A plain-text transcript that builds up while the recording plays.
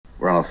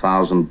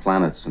1,000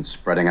 planets and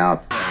spreading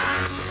out.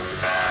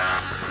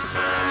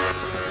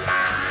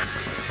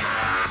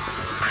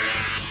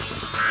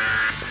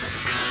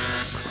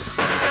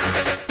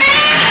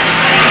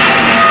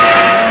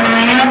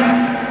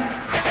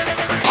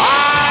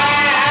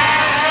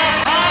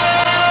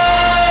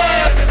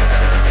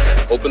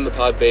 Open the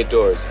pod bay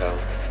doors, Hal.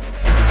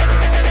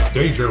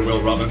 Danger, Will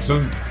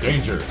Robinson.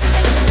 Danger.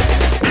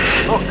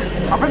 Look,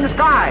 up in the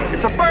sky.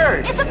 It's a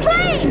bird. It's a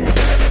plane.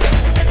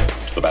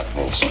 To the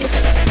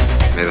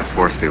Batmobiles. May the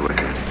Force be with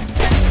you.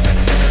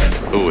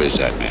 Who is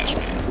that masked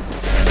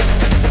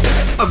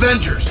man?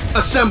 Avengers,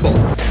 assemble!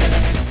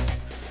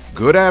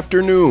 Good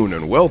afternoon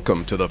and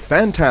welcome to the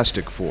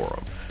Fantastic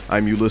Forum.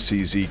 I'm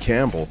Ulysses E.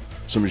 Campbell.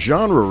 Some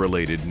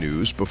genre-related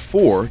news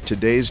before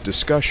today's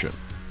discussion.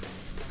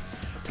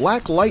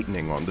 Black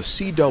Lightning on the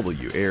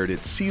CW aired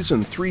its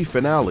Season 3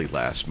 finale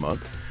last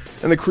month,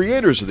 and the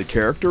creators of the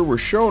character were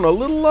shown a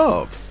little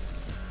love.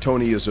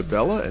 Tony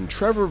Isabella and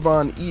Trevor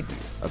Von Eaton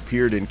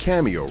appeared in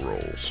cameo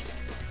roles.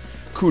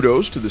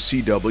 Kudos to the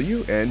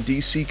CW and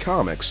DC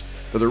Comics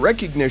for the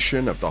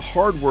recognition of the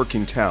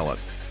hard-working talent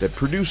that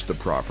produced the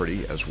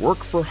property as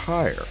work for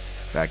hire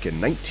back in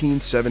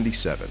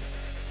 1977.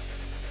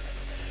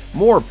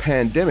 More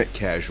pandemic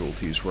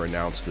casualties were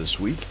announced this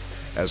week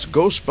as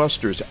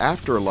Ghostbusters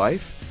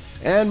Afterlife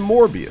and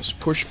Morbius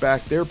pushed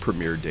back their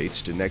premiere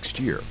dates to next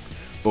year.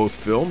 Both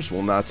films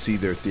will not see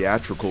their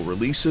theatrical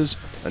releases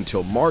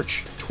until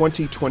March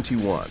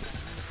 2021.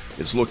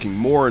 It's looking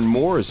more and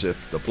more as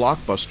if the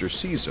blockbuster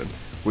season,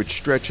 which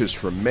stretches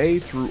from May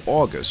through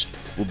August,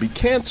 will be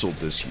canceled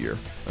this year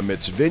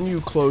amidst venue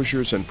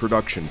closures and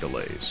production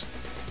delays.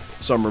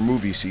 Summer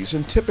movie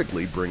season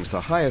typically brings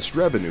the highest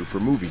revenue for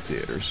movie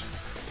theaters.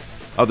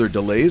 Other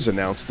delays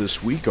announced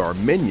this week are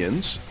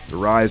Minions, The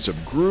Rise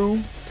of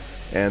Gru,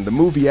 and the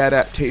movie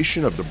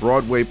adaptation of the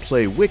Broadway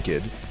play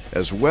Wicked,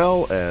 as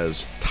well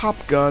as Top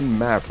Gun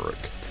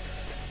Maverick.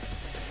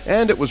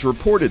 And it was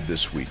reported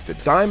this week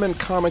that Diamond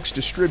Comics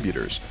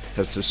Distributors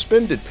has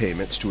suspended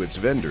payments to its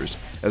vendors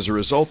as a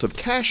result of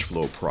cash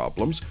flow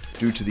problems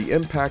due to the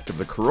impact of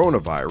the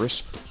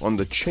coronavirus on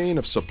the chain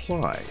of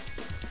supply.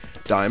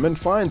 Diamond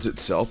finds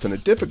itself in a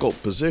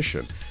difficult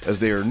position as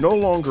they are no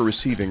longer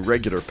receiving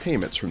regular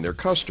payments from their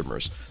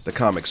customers, the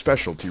comic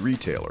specialty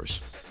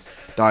retailers.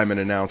 Diamond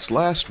announced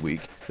last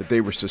week that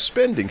they were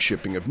suspending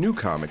shipping of new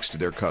comics to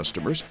their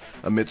customers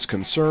amidst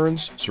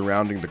concerns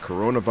surrounding the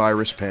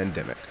coronavirus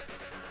pandemic.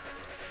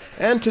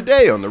 And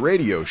today on the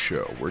radio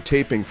show, we're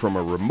taping from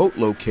a remote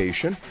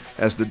location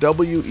as the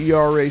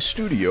WERA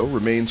studio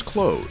remains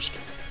closed.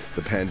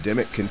 The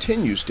pandemic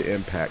continues to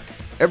impact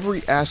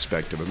every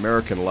aspect of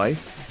American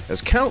life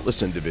as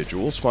countless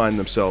individuals find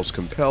themselves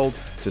compelled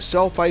to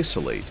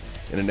self-isolate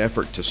in an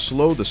effort to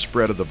slow the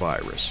spread of the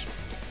virus.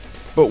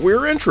 But we're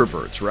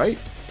introverts, right?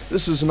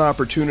 This is an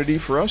opportunity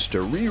for us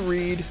to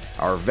reread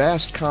our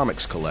vast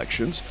comics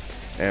collections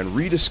and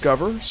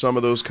rediscover some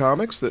of those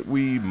comics that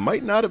we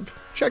might not have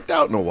checked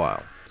out in a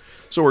while.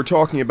 So we're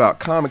talking about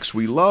comics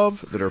we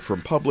love that are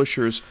from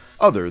publishers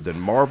other than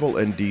Marvel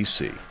and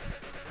DC.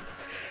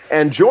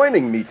 And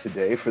joining me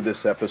today for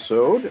this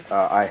episode,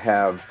 I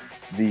have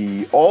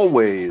the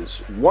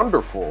always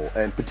wonderful,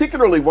 and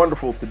particularly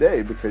wonderful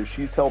today because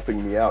she's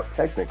helping me out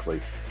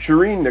technically,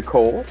 Sherin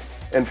Nicole.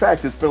 In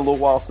fact, it's been a little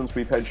while since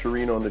we've had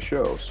Sherin on the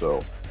show, so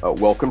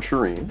welcome,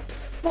 Sherin.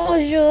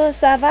 Bonjour,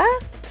 ça va?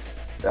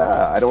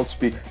 I don't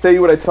speak. Tell you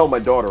what I tell my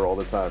daughter all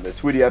the time. Is,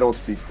 sweetie, I don't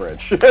speak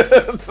French.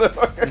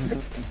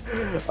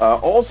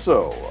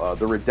 Also,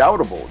 the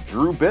redoubtable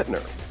Drew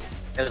Bittner.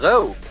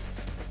 Hello.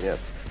 Yes.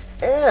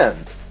 And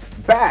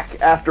back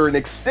after an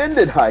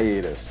extended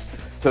hiatus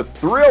to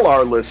thrill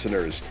our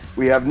listeners,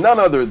 we have none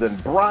other than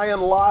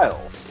Bryan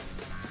Lyles.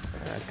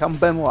 Come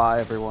Benoit,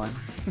 everyone.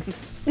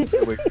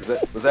 Wait,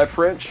 was that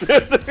French?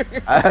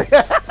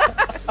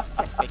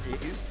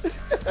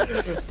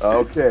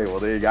 Okay, well,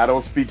 there you go. I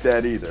don't speak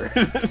that either.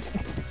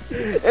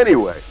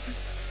 Anyway,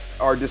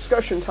 our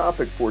discussion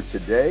topic for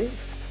today,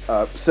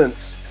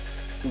 since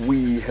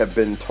we have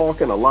been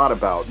talking a lot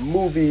about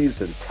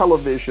movies and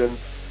television,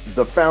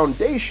 the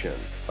foundation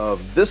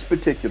of this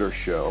particular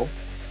show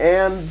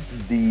and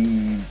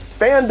the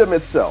fandom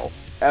itself,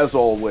 as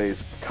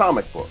always,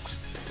 comic books.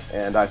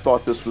 And I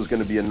thought this was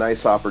going to be a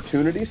nice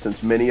opportunity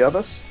since many of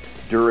us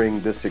during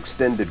this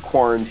extended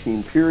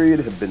quarantine period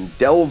have been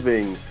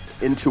delving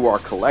into our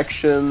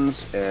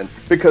collections, and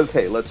because,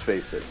 hey, let's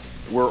face it,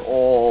 we're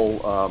all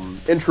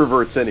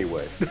introverts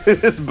anyway.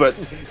 But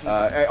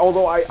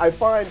although I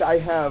find I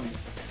have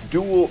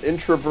dual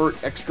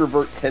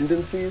introvert-extrovert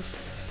tendencies,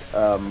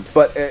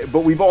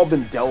 but we've all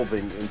been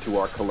delving into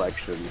our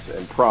collections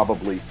and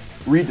probably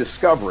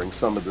rediscovering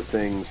some of the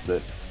things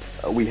that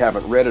we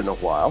haven't read in a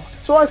while.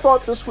 So I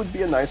thought this would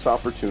be a nice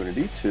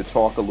opportunity to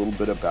talk a little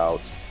bit about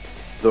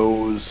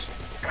those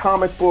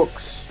comic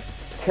books,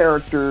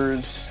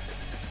 characters,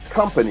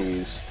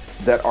 companies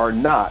that are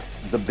not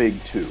the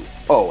big two.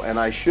 Oh, and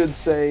I should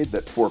say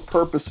that for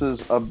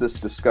purposes of this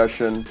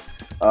discussion,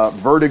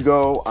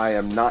 Vertigo I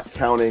am not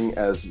counting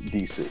as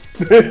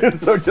DC.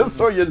 So just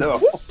so you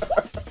know.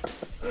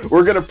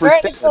 We're going to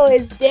pretend. Vertigo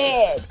is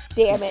dead.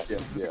 Damn it.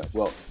 Yeah.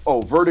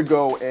 Well,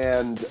 Vertigo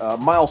and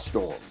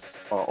Milestone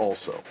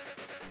also.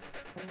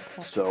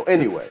 So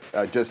anyway,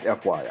 just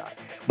FYI.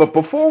 But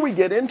before we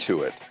get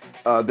into it,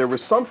 there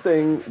was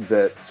something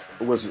that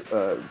was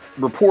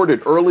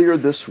reported earlier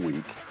this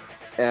week,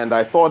 and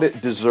I thought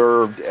it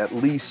deserved at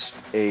least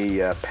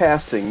a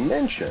passing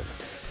mention.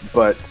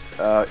 But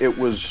it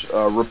was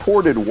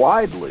reported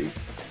widely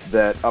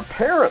that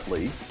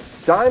apparently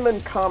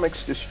Diamond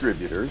Comics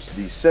Distributors,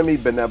 the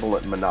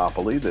semi-benevolent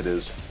monopoly that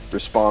is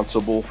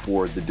responsible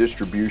for the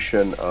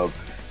distribution of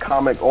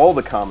all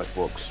the comic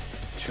books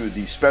to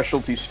the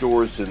specialty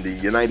stores in the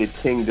United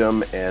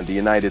Kingdom and the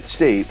United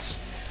States,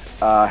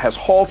 has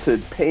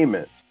halted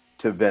payment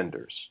to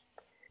vendors.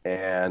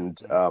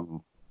 And,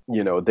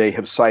 they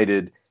have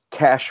cited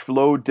cash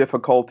flow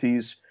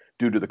difficulties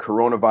due to the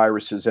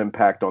coronavirus's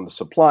impact on the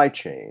supply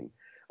chain.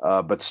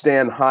 But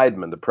Stan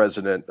Heidman, the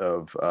president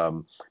of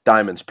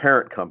Diamond's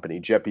parent company,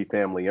 Jeppy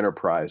Family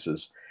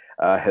Enterprises,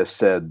 has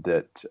said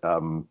that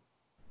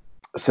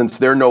since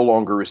they're no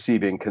longer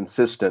receiving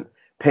consistent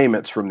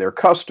payments from their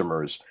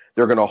customers,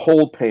 they're going to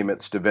hold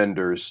payments to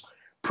vendors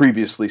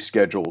previously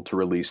scheduled to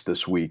release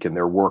this week, and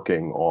they're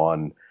working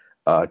on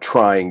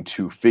trying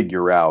to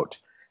figure out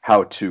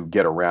how to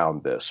get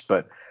around this.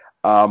 But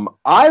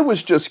I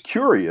was just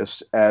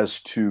curious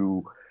as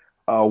to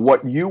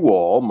what you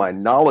all, my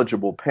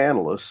knowledgeable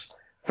panelists,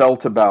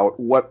 felt about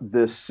what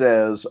this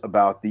says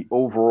about the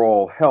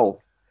overall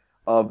health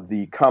of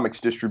the comics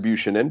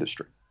distribution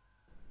industry.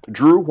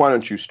 Drew, why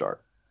don't you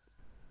start?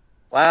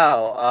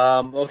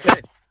 Wow.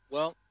 Okay.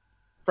 Well,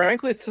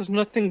 frankly, it says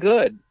nothing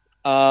good.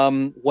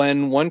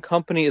 When one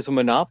company is a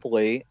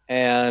monopoly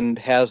and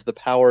has the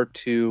power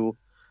to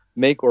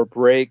make or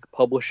break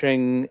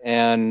publishing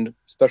and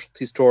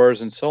specialty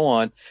stores and so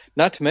on,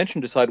 not to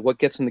mention decide what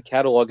gets in the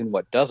catalog and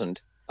what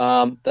doesn't,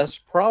 that's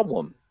a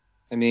problem.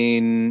 I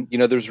mean,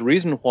 there's a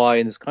reason why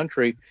in this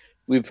country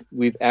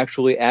we've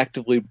actually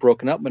actively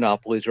broken up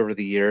monopolies over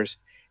the years,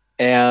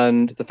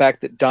 and the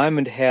fact that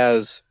Diamond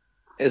has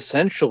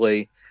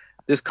essentially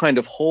this kind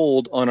of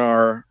hold on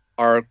our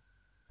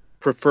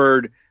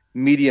preferred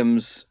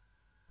medium's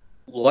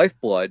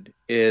lifeblood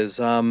is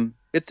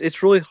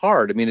it's really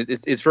hard. I mean,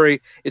 it's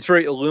very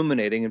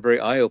illuminating and very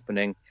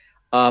eye-opening.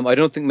 I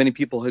don't think many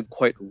people had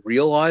quite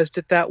realized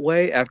it that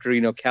way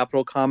after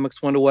Capital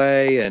Comics went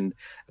away and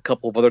a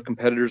couple of other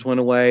competitors went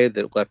away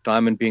that left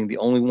Diamond being the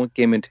only one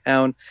game in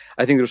town.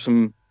 I think there's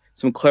some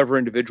clever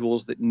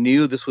individuals that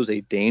knew this was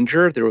a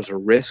danger, there was a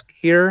risk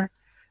here,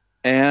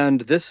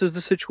 and this is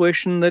the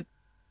situation that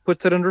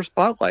puts it under a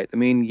spotlight. I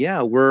mean,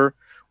 yeah, we're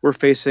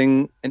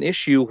facing an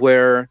issue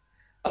where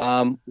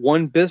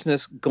one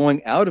business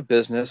going out of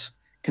business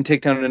can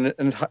take down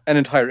an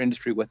entire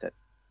industry with it.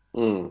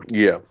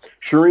 Yeah.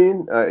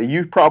 Sherin,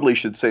 you probably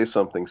should say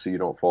something so you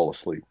don't fall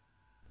asleep.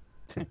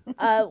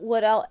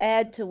 What I'll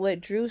add to what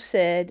Drew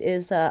said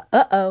is,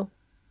 uh-oh.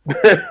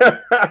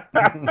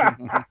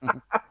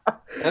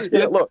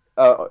 Yeah, look,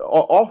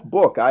 off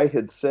book, I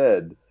had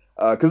said,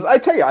 because I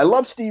tell you, I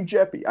love Steve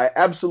Jeppy. I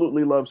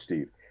absolutely love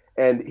Steve.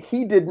 And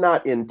he did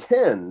not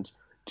intend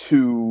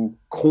to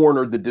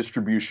corner the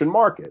distribution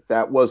market.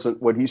 That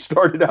wasn't what he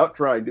started out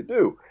trying to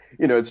do.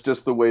 It's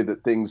just the way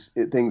that things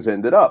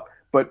ended up.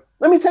 But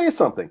let me tell you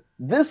something.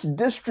 This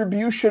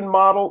distribution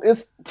model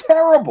is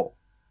terrible.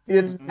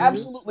 It's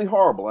absolutely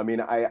horrible. I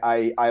mean,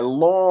 I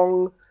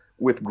long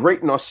with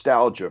great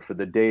nostalgia for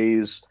the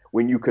days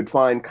when you could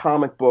find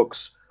comic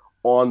books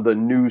on the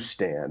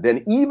newsstand.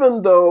 And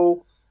even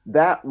though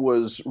that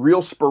was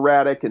real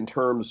sporadic in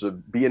terms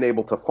of being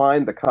able to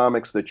find the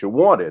comics that you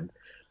wanted,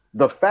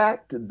 the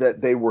fact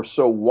that they were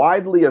so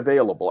widely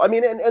available, I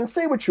mean, and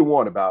say what you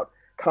want about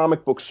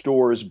comic book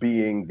stores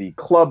being the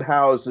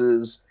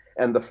clubhouses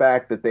and the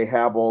fact that they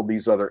have all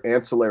these other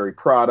ancillary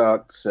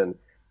products and,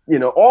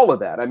 all of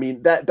that. I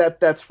mean,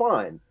 that's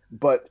fine.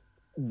 But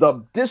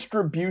the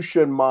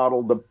distribution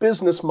model, the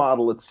business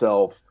model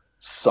itself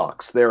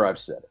sucks. There, I've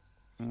said it.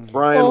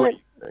 Brian, what do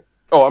you think?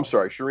 Oh, I'm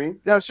sorry, Sherin?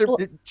 No,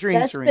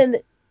 Sherin.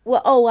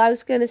 I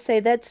was going to say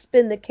that's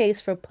been the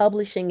case for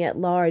publishing at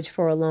large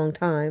for a long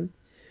time.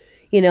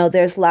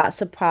 There's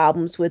lots of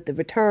problems with the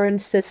return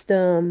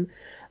system,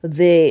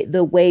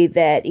 the way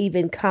that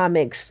even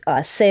comics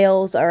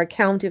sales are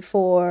accounted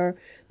for,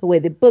 the way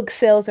the book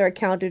sales are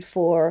accounted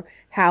for.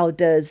 How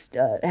does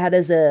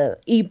a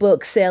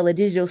ebook sale, a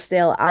digital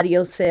sale,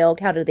 audio sale,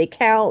 how do they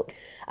count?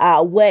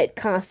 What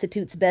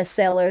constitutes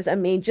bestsellers? I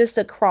mean, just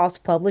across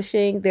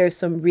publishing, there's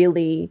some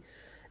really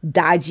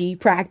dodgy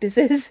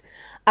practices.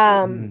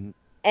 And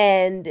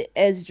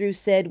as Drew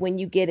said, when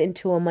you get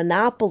into a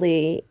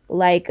monopoly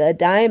like a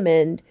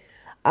Diamond,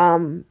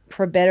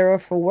 for better or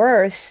for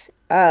worse,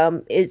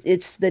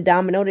 it's the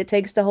domino that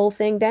takes the whole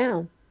thing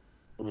down.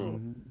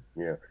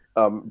 Yeah.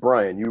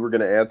 Brian, you were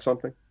going to add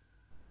something?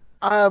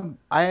 I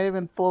am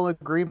in full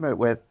agreement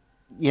with,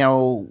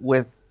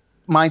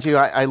 mind you,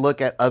 I look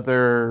at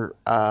other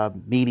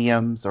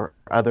mediums or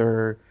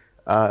other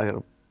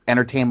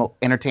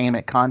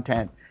entertainment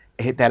content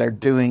that are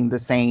doing the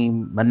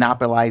same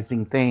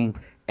monopolizing thing,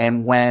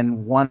 And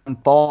when one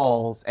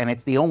falls, and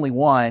it's the only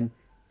one,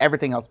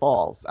 everything else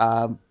falls.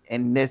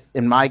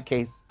 In my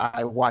case,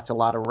 I watch a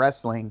lot of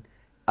wrestling,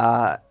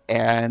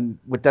 and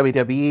with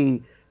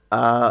WWE,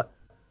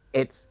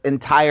 its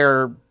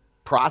entire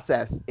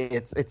process,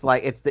 it's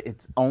like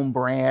its own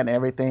brand and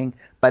everything,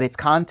 but its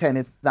content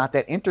is not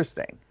that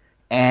interesting,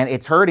 and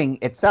it's hurting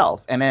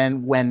itself. And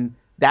then when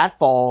that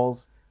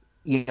falls,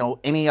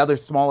 any other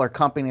smaller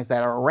companies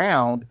that are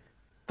around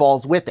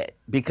falls with it,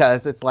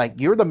 because it's like,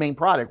 you're the main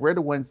product. We're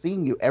the ones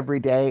seeing you every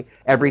day,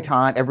 every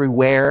time,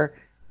 everywhere.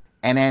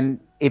 And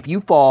then if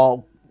you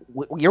fall,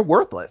 you're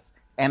worthless.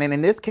 And then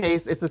in this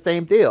case, it's the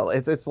same deal.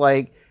 It's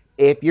like,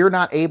 if you're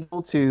not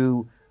able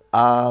to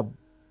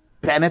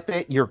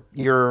benefit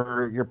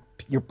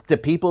the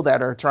people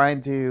that are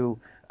trying to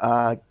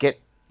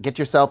get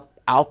yourself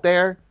out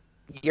there,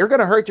 you're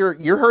gonna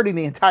you're hurting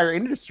the entire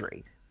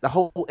industry, the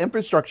whole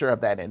infrastructure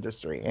of that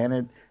industry.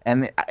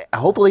 And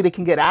hopefully they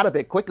can get out of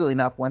it quickly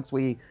enough once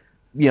we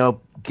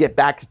get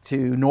back to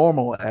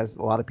normal, as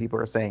a lot of people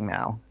are saying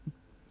now.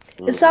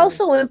 It's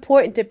also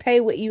important to pay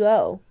what you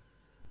owe.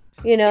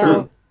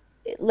 True.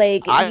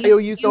 Like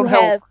IOUs don't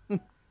help.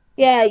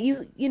 Yeah,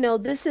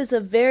 this is a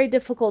very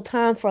difficult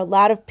time for a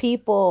lot of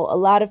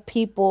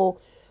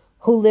people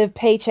who live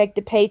paycheck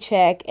to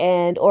paycheck,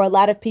 or a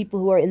lot of people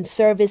who are in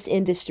service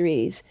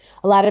industries,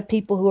 a lot of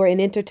people who are in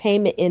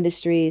entertainment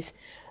industries.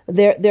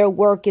 Their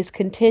work is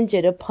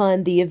contingent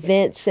upon the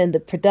events and the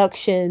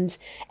productions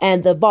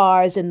and the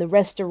bars and the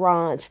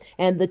restaurants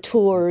and the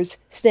tours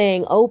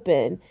staying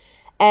open.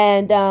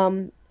 And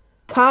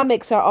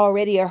comics are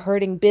already a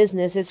hurting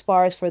business. As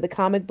far as for the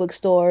comic book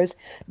stores,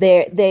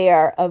 they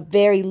are a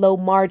very low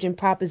margin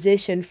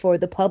proposition for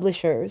the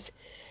publishers.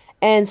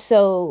 And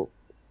so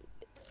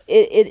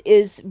it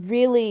is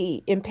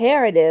really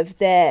imperative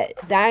that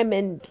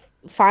Diamond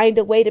find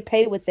a way to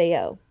pay what they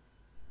owe.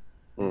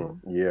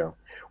 Yeah.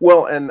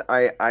 Well, and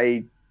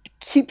I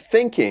keep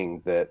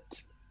thinking that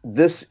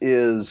this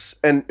is,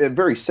 and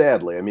very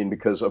sadly, I mean,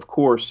 because of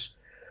course,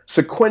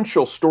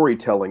 sequential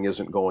storytelling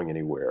isn't going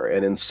anywhere.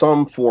 And in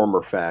some form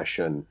or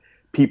fashion,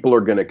 people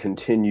are going to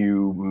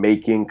continue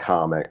making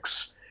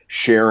comics,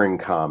 sharing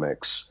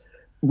comics,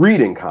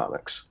 reading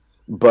comics.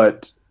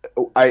 But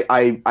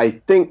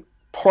I think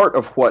part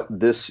of what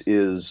this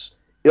is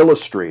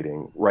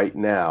illustrating right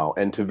now,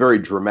 and to very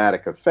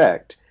dramatic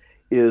effect,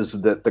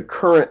 is that the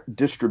current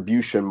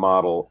distribution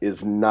model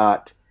is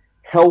not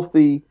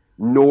healthy,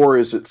 nor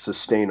is it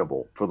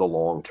sustainable for the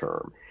long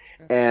term.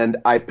 And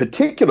I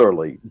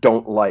particularly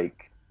don't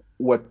like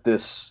what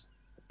this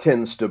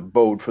tends to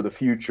bode for the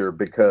future,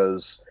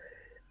 because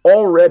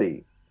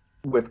already,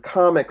 with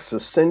comics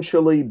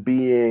essentially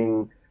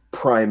being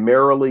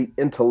primarily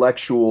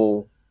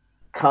intellectual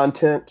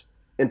content,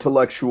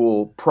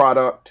 intellectual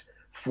product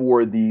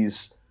for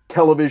these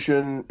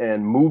television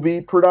and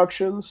movie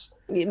productions.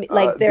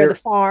 Like they're the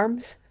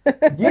farms?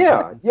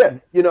 Yeah.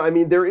 I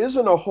mean, there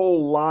isn't a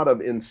whole lot of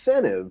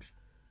incentive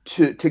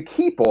to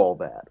keep all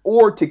that,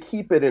 or to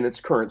keep it in its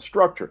current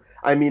structure.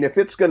 I mean, if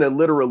it's going to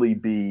literally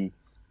be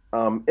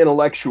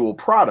intellectual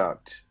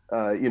product,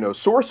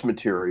 source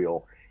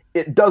material,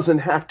 it doesn't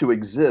have to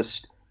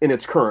exist in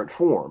its current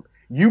form.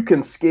 You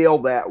can scale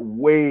that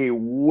way,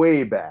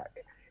 way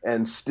back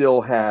and still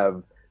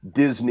have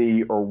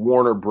Disney or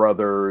Warner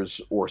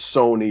Brothers or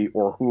Sony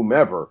or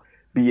whomever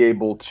be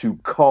able to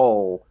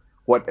cull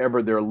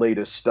whatever their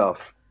latest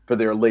stuff for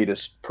their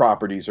latest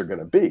properties are going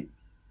to be,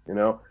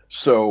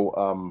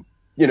 So,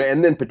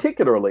 and then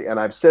particularly, and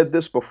I've said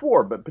this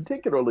before, but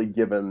particularly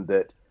given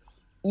that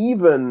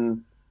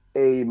even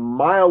a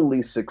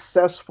mildly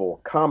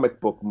successful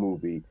comic book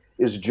movie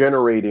is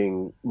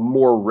generating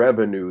more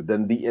revenue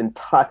than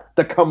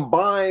the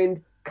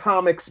combined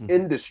comics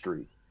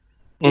industry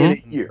in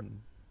a year,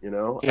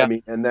 Yeah. I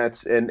mean, and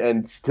that's,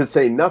 and to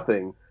say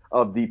nothing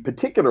of the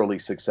particularly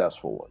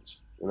successful ones,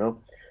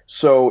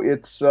 So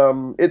it's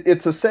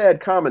a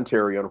sad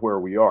commentary on where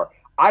we are.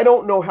 I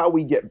don't know how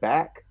we get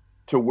back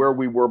to where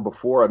we were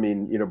before. I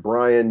mean,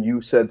 Brian,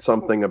 you said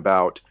something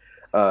about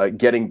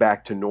getting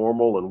back to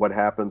normal and what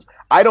happens.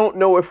 I don't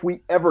know if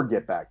we ever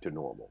get back to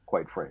normal,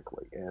 quite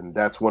frankly. And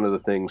that's one of the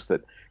things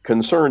that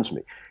concerns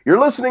me.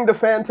 You're listening to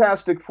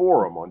Fantastic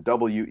Forum on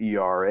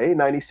WERA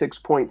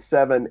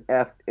 96.7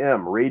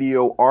 FM,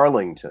 Radio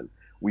Arlington.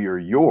 We are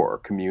your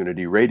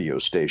community radio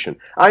station.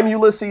 I'm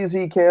Ulysses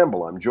E.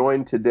 Campbell. I'm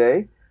joined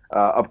today,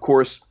 of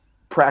course,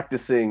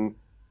 practicing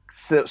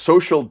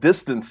social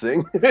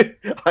distancing.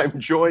 I'm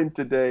joined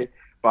today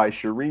by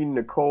Sherin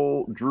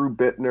Nicole, Drew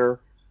Bittner,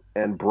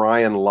 and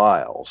Bryan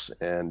Lyles.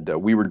 And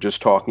we were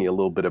just talking a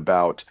little bit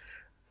about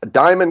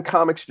Diamond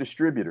Comics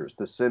Distributors,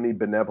 the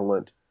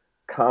semi-benevolent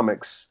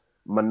comics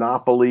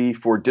monopoly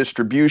for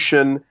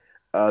distribution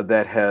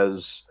that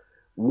has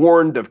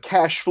warned of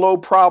cash flow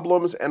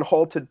problems and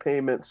halted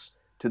payments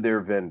to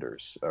their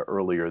vendors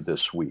earlier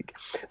this week.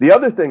 The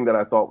other thing that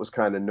I thought was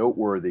kind of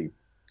noteworthy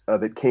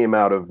that came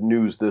out of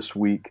news this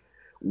week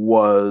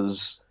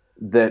was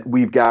that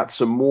we've got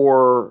some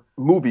more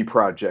movie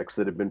projects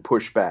that have been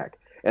pushed back.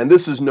 And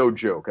this is no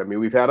joke. I mean,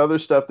 we've had other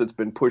stuff that's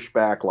been pushed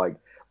back, like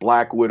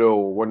Black Widow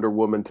or Wonder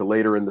Woman to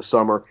later in the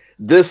summer.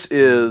 This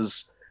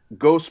is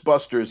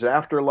Ghostbusters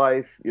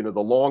Afterlife, the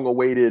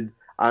long-awaited,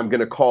 I'm going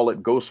to call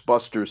it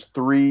Ghostbusters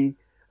 3,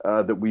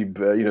 that we've,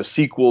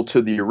 sequel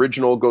to the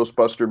original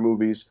Ghostbuster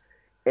movies,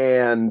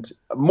 and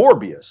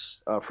Morbius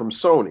from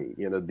Sony,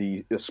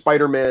 the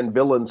Spider-Man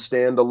villain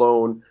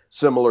standalone,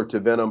 similar to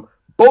Venom.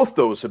 Both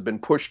those have been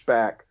pushed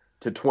back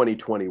to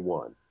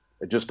 2021,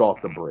 just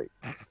off the break.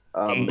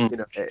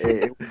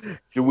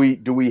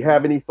 Do we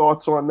have any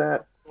thoughts on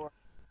that?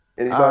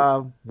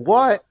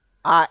 What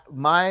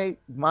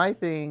my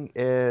thing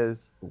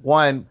is,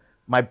 one,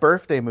 my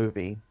birthday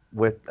movie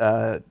with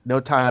No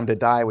Time to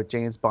Die with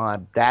James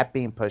Bond, that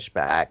being pushed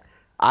back.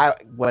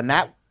 When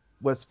that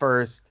was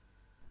first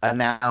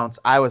announced,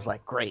 I was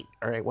like, great,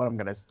 all right, what am I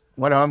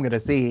gonna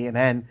see? And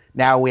then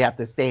now we have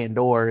to stay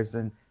indoors,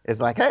 and it's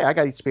like, hey, I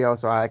got HBO,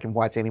 so I can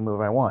watch any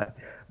movie I want.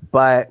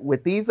 But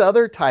with these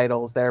other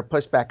titles that are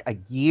pushed back a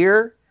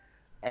year,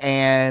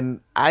 and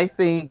I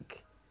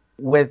think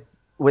with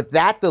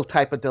that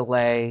type of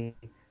delay,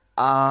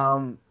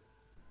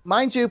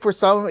 mind you, for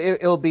some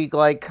it'll be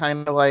like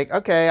kind of like,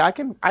 okay, I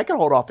can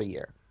hold off a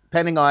year,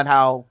 depending on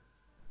how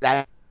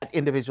that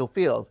individual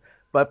feels.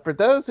 But for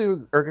those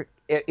who are,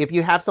 if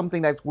you have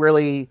something that's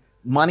really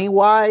money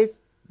wise,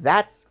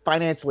 that's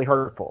financially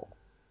hurtful,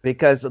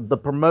 because the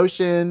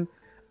promotion,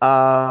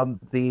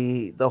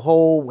 the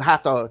whole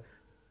have to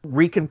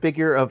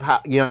reconfigure of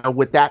how,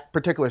 with that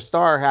particular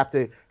star, have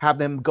to have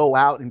them go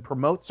out and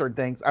promote certain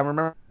things. I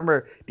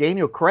remember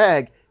Daniel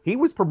Craig, he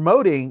was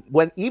promoting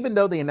even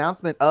though the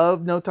announcement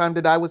of No Time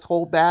to Die was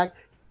hold back,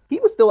 he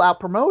was still out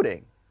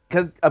promoting,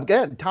 because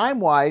again, time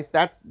wise,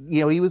 that's,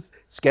 he was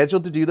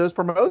scheduled to do those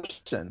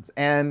promotions,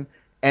 and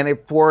if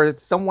for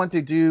someone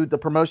to do the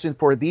promotion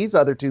for these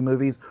other two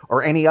movies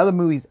or any other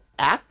movies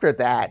after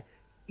that,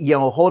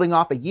 holding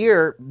off a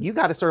year, you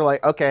got to sort of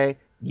like, okay,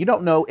 you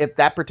don't know if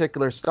that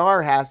particular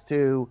star has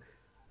to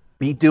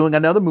be doing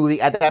another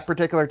movie at that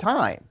particular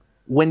time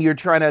when you're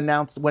trying to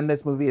announce when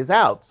this movie is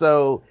out.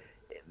 So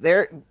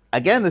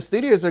again, the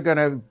studios are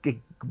going to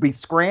be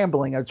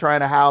scrambling or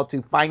trying to how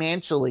to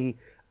financially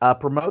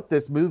promote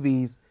this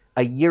movies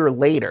a year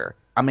later.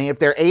 I mean, if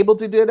they're able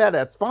to do that,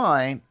 that's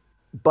fine.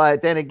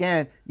 But then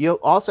again, you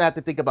also have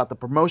to think about the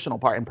promotional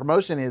part, and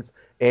promotion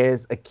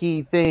is a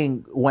key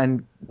thing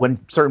when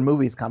certain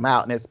movies come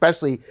out, and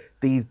especially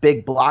these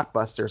big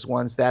blockbusters,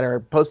 ones that are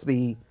supposed to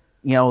be,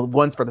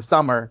 ones for the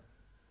summer.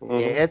 Mm-hmm.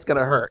 It's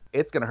gonna hurt.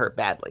 It's gonna hurt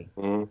badly.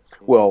 Mm-hmm.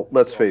 Well,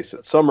 let's face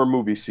it, summer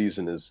movie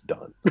season is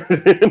done.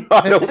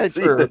 I don't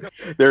see that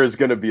there is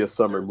going to be a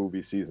summer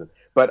movie season.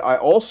 But I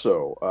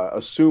also,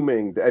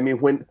 assuming,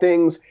 when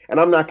things,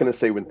 and I'm not going to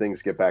say when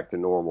things get back to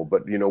normal,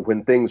 but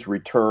when things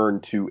return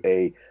to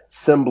a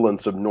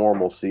semblance of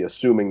normalcy,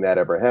 assuming that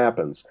ever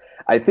happens,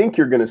 I think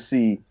you're going to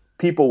see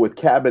people with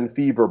cabin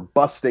fever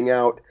busting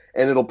out,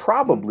 and it'll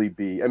probably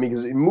be,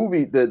 because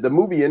the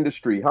movie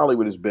industry,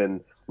 Hollywood, has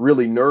been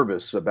really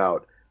nervous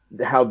about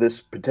how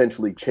this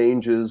potentially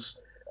changes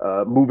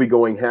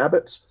movie-going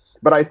habits.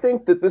 But I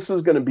think that this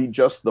is going to be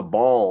just the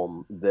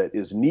balm that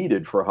is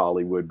needed for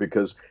Hollywood,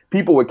 because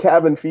people with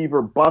cabin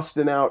fever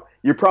busting out,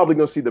 you're probably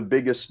going to see the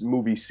biggest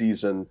movie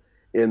season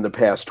in the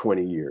past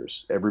 20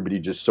 years. Everybody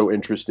just so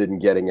interested in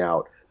getting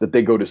out that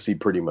they go to see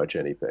pretty much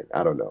anything.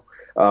 I don't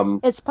know.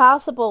 It's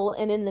possible.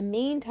 And in the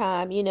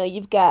meantime,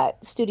 you've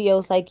got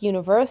studios like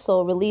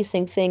Universal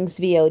releasing things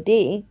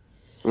VOD.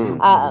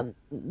 Mm-hmm.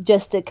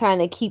 Just to kind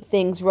of keep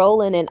things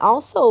rolling, and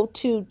also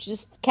to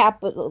just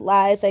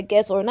capitalize, I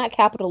guess, or not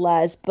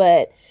capitalize,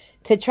 but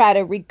to try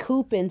to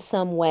recoup in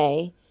some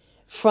way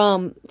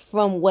from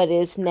what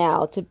is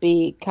now to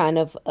be kind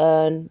of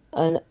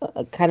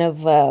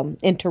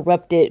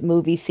interrupted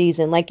movie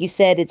season. Like you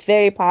said, it's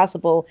very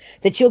possible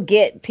that you'll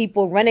get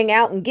people running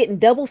out and getting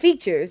double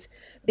features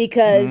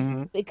because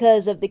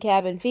of the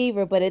cabin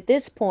fever. But at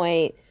this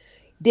point,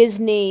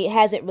 Disney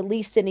hasn't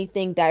released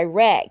anything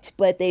direct,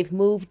 but they've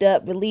moved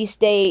up release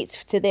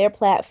dates to their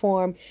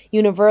platform.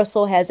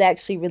 Universal has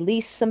actually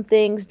released some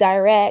things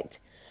direct,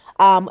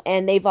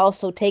 and they've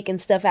also taken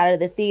stuff out of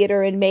the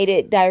theater and made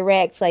it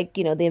direct, like,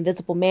 The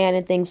Invisible Man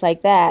and things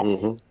like that.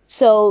 Mm-hmm.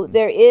 So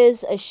there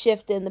is a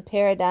shift in the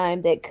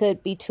paradigm that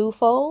could be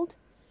twofold,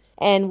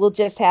 and we'll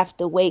just have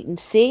to wait and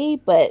see.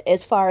 But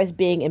as far as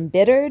being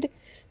embittered,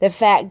 the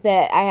fact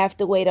that I have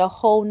to wait a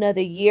whole nother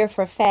year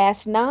for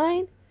Fast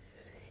 9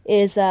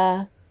 is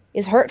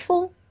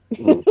hurtful.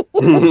 And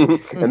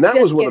that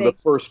was one of the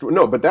first.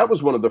 No, but that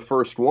was one of the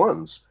first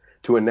ones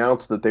to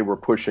announce that they were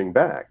pushing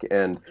back,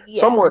 and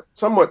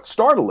somewhat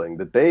startling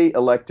that they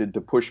elected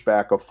to push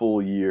back a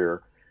full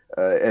year.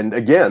 And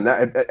again,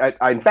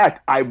 in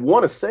fact, I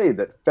want to say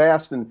that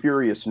Fast and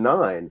Furious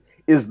 9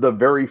 is the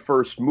very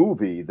first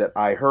movie that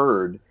I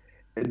heard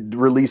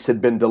release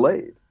had been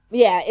delayed.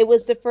 Yeah, it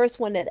was the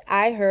first one that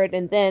I heard,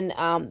 and then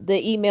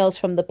the emails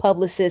from the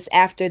publicists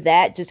after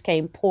that just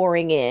came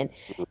pouring in.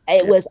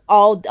 It Yeah. was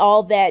all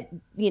that,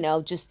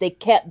 just they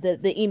kept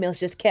the emails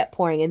just kept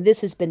pouring in.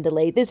 This has been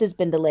delayed. This has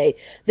been delayed.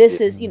 Yeah.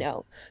 This is,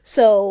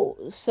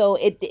 so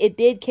it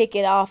did kick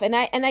it off, and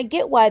I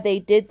get why they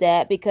did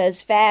that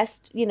because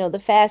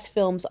the fast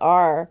films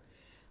are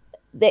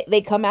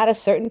they come out a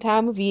certain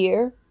time of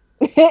year,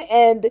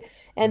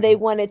 and they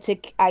wanted to,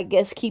 I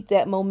guess, keep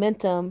that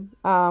momentum,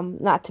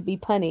 not to be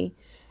punny.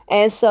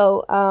 And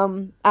so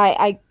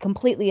I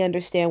completely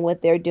understand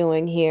what they're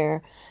doing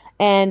here,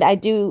 and I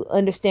do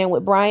understand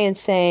what Brian's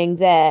saying,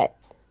 that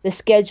the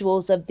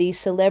schedules of these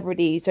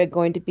celebrities are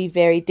going to be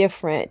very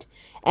different,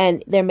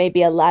 and there may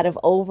be a lot of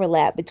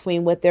overlap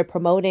between what they're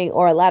promoting,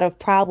 or a lot of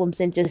problems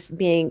in just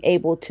being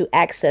able to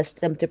access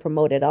them to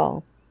promote it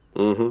all.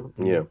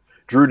 Yeah.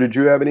 Drew, did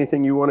you have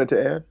anything you wanted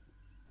to add?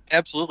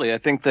 Absolutely. I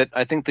think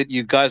that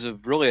you guys have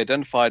really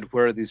identified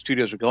where these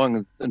studios are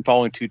going and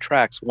following two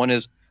tracks. One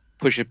is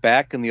push it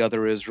back, and the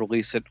other is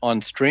release it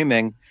on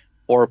streaming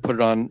or put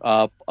it on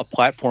a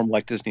platform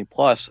like Disney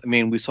Plus. I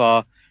mean, we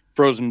saw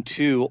Frozen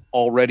 2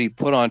 already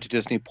put onto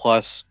Disney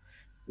Plus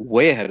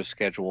way ahead of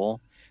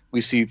schedule.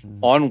 We see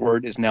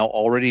Onward is now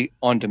already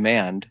on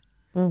demand.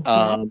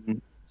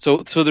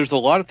 So there's a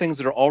lot of things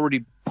that are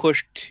already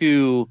pushed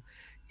to,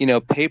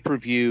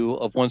 pay-per-view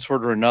of one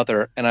sort or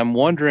another. And I'm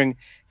wondering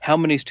how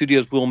many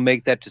studios will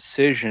make that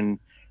decision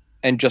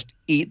and just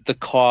eat the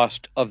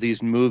cost of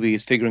these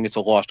movies, figuring it's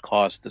a lost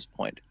cause at this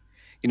point.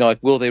 Like,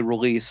 will they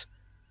release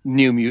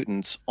New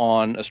Mutants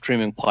on a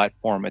streaming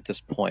platform at this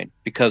point?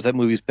 Because that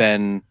movie's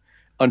been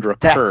under a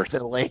curse.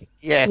 Definitely.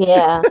 Yeah.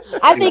 Yeah,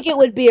 I think it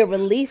would be a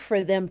relief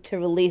for them to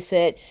release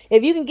it.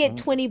 If you can get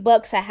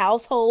 $20 a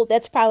household,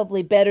 that's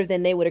probably better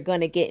than they were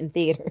going to get in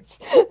theaters.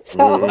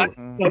 So,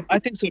 I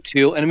think so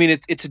too. And I mean,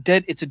 it's a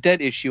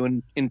dead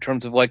issue in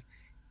terms of, like,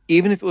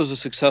 even if it was a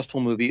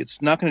successful movie,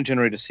 it's not going to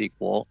generate a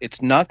sequel.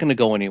 It's not going to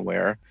go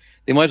anywhere.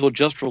 They might as well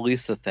just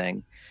release the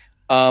thing.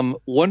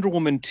 Wonder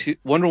Woman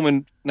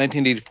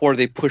 1984,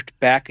 they pushed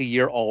back a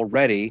year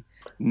already.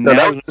 No,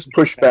 that was just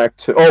pushed back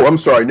to. Oh, I'm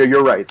sorry. No,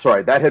 you're right.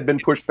 Sorry, that had been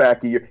pushed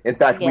back a year. In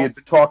fact, we had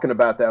been talking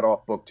about that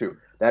off book too.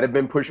 That had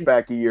been pushed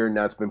back a year, and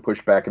now it's been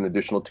pushed back an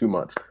additional 2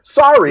 months.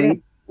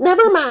 Sorry.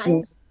 Never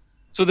mind.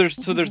 So there's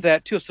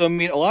that too. So I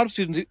mean, a lot of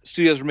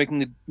studios are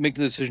making the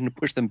decision to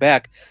push them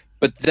back,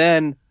 but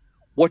then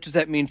what does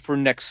that mean for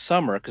next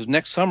summer? Because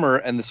next summer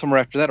and the summer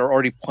after that are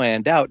already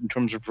planned out in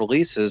terms of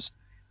releases.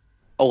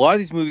 A lot of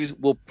these movies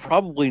will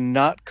probably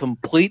not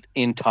complete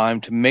in time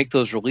to make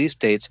those release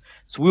dates.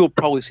 So we will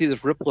probably see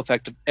this ripple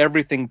effect of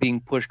everything being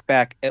pushed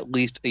back at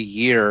least a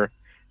year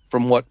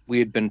from what we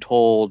had been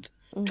told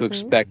to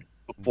expect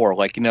before.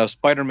 Like,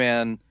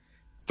 Spider-Man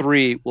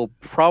 3 will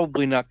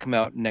probably not come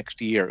out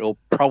next year. It'll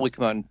probably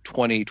come out in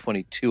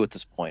 2022 at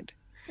this point.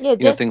 Yeah,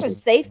 just for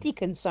safety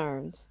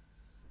concerns.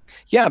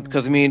 Yeah,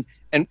 because I mean,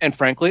 and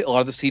frankly, a lot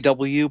of the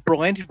CW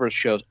Berlantiverse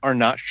shows are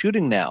not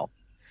shooting now.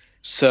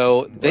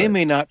 So they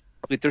may not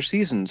complete their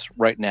seasons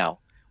right now.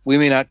 We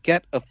may not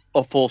get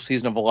a full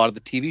season of a lot of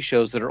the TV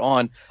shows that are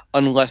on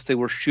unless they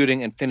were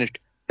shooting and finished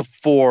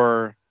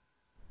before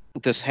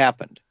this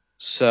happened.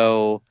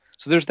 So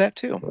there's that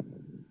too.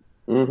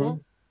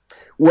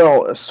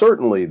 Well,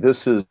 certainly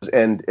this is,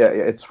 and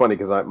it's funny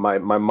because my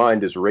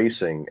mind is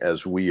racing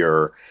as we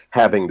are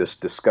having this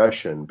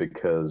discussion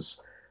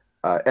because,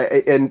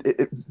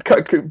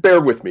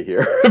 bear with me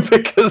here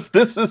because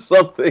this is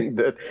something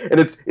that, and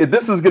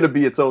this is going to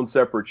be its own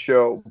separate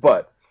show,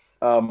 but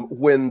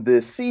when the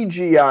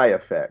CGI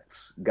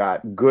effects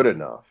got good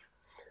enough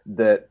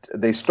that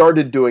they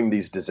started doing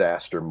these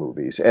disaster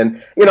movies,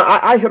 and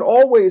I had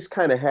always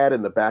kind of had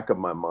in the back of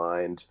my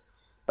mind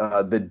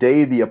the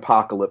day the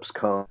apocalypse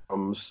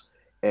comes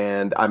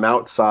and I'm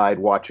outside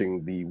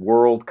watching the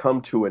world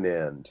come to an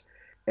end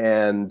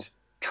and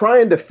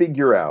trying to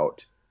figure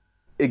out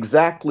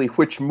exactly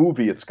which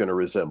movie it's going to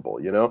resemble,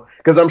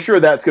 because I'm sure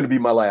that's going to be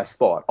my last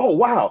thought. Oh,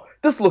 wow,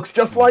 this looks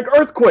just like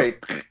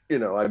Earthquake,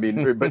 I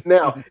mean, but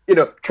now,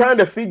 trying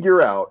to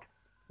figure out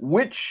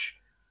which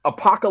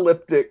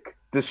apocalyptic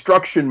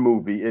destruction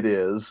movie it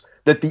is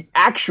that the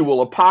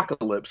actual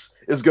apocalypse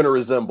is going to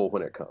resemble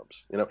when it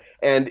comes,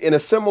 and in a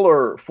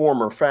similar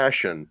form or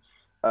fashion,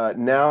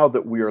 now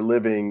that we are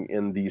living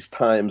in these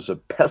times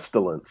of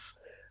pestilence,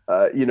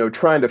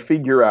 trying to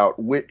figure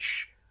out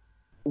which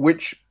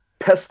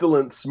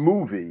pestilence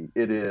movie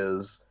it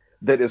is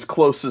that is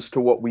closest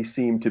to what we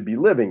seem to be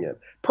living in.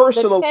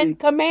 Personally, the Ten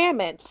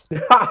Commandments.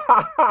 We've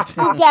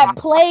got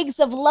plagues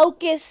of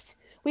locusts,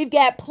 we've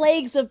got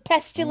plagues of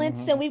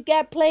pestilence, and we've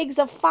got plagues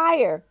of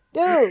fire,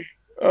 dude.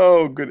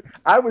 Oh, good.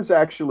 I was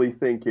actually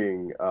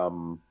thinking,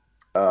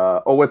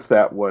 what's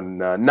that one?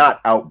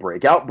 Not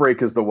Outbreak.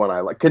 Outbreak is the one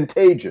I like.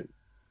 Contagion.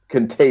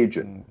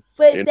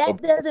 But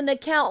that doesn't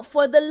account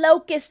for the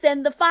locusts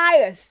and the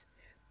fires.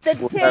 The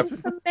Ten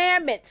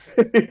Commandments.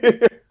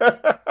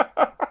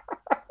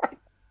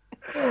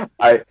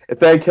 I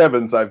thank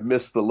heavens I've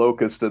missed the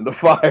locust and the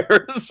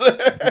fires.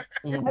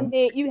 I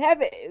mean, you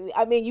haven't.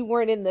 I mean, you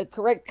weren't in the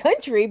correct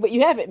country, but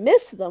you haven't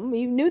missed them.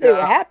 You knew they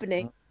were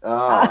happening.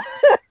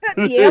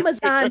 The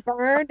Amazon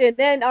burned, and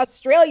then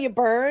Australia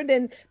burned,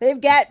 and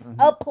they've got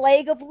a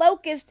plague of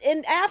locusts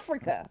in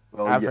Africa.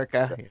 Well,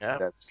 Africa,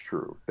 that's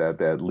true.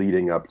 That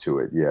leading up to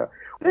it, yeah.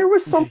 There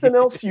was something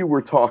else you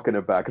were talking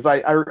about, because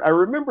I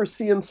remember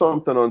seeing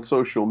something on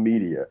social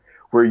media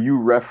where you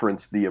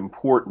referenced the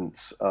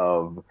importance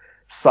of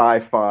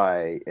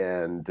sci-fi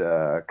and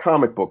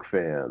comic book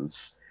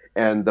fans,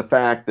 and the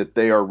fact that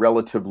they are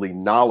relatively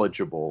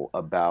knowledgeable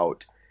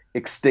about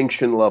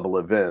extinction level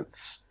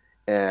events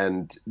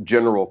and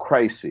general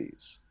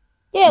crises.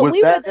 Yeah,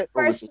 we were the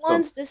first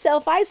ones to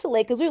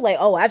self-isolate because we were like,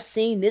 oh, I've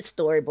seen this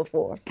story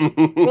before.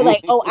 We're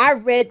like, oh, I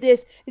read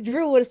this.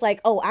 Drew was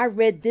like, oh, I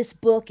read this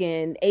book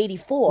in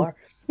 84.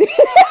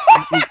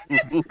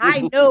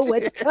 I know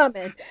what's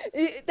coming.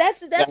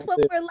 That's what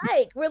we're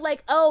like. We're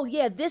like, oh,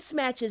 yeah, this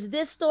matches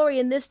this story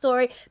and this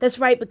story. That's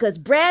right, because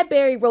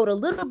Bradbury wrote a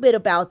little bit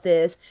about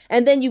this.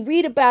 And then you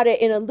read about it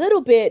in a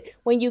little bit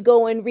when you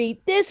go and read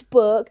this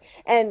book.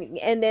 And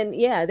then,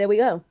 yeah, there we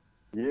go.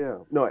 Yeah,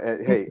 no,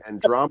 hey,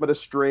 Andromeda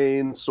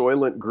Strain,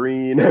 Soylent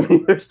Green. I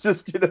mean, there's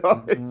just,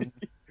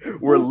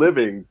 we're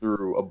living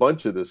through a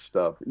bunch of this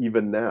stuff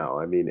even now.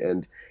 I mean,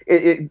 and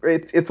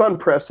it's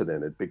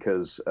unprecedented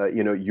because,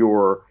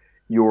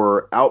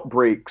 your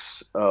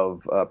outbreaks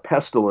of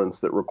pestilence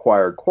that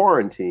required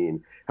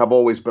quarantine have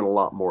always been a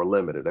lot more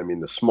limited. I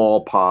mean, the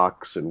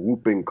smallpox and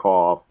whooping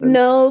cough. And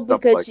no,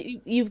 because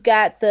you've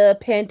got the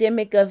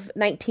pandemic of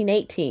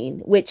 1918,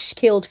 which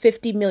killed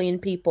 50 million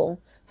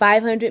people.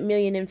 500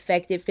 million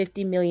infected,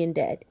 50 million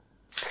dead.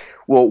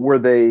 Well, were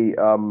they?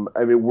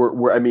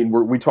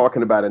 Were we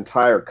talking about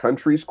entire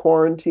countries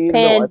quarantined?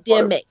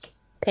 Pandemic.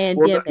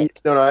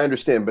 No, I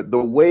understand, but the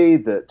way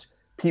that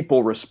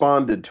people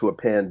responded to a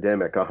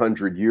pandemic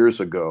 100 years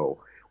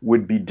ago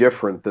would be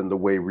different than the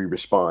way we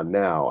respond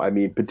now. I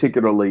mean,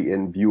 particularly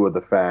in view of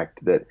the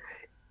fact that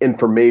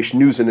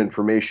news and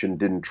information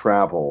didn't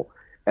travel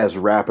as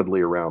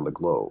rapidly around the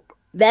globe.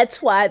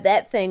 That's why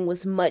that thing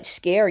was much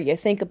scarier.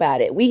 Think about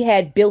it. We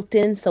had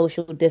built-in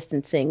social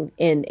distancing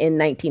in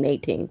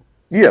 1918.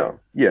 Yeah.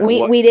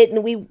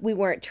 We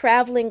weren't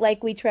traveling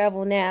like we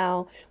travel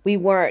now. We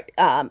weren't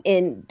we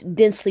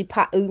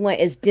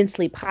weren't as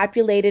densely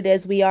populated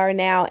as we are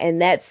now,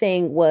 and that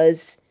thing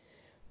was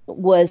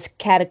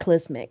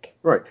cataclysmic.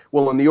 Right.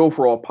 Well, and the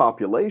overall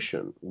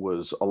population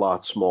was a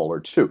lot smaller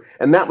too,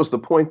 and that was the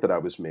point that I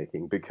was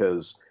making,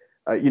 because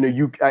I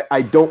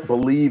don't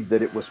believe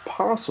that it was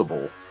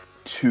possible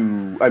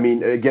to, I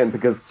mean, again,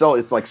 because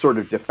it's like sort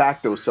of de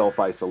facto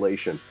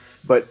self-isolation,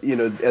 but,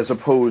 as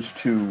opposed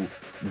to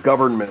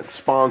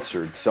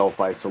government-sponsored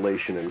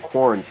self-isolation and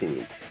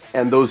quarantine.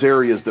 And those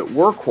areas that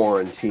were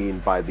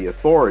quarantined by the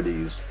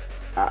authorities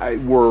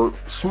were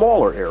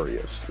smaller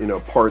areas,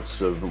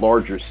 parts of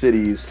larger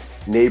cities,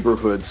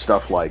 neighborhoods,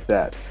 stuff like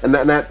that. And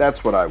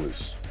that's what I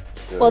was...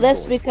 well,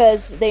 that's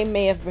because they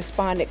may have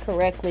responded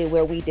correctly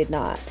where we did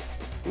not.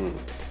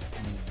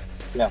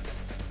 Yeah.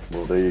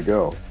 Well, there you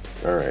go.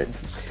 All right.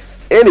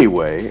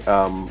 Anyway,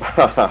 on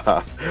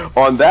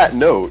that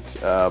note,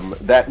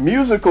 that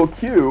musical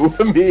cue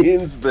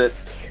means that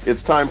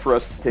it's time for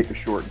us to take a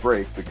short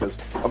break because,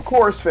 of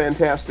course,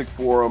 Fantastic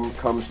Forum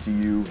comes to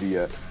you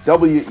via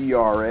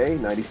WERA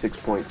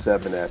 96.7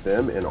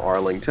 FM in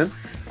Arlington.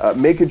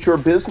 Make it your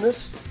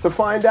business to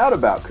find out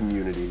about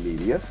community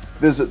media.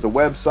 Visit the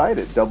website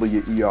at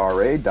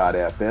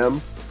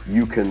WERA.FM.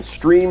 You can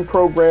stream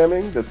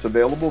programming that's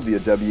available via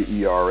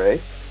WERA.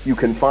 You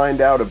can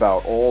find out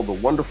about all the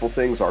wonderful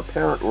things our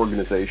parent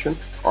organization,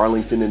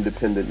 Arlington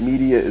Independent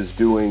Media, is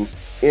doing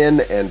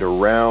in and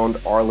around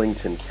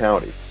Arlington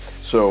County.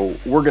 So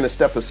we're going to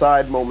step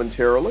aside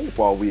momentarily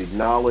while we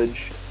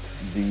acknowledge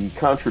the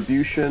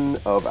contribution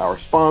of our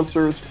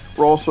sponsors.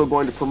 We're also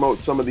going to promote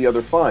some of the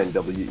other fine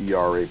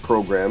WERA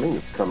programming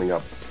that's coming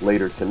up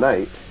later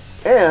tonight.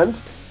 And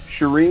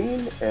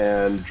Sherin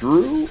and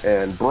Drew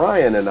and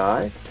Brian and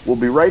I will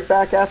be right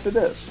back after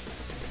this.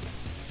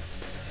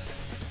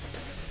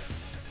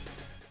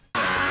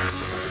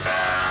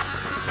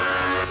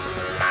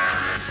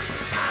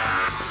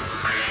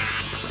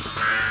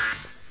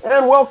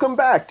 And welcome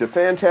back to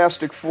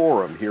Fantastic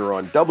Forum here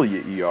on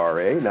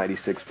WERA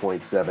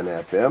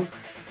 96.7 FM.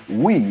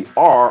 We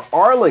are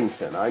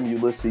Arlington. I'm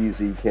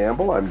Ulysses E.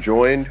 Campbell. I'm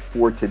joined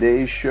for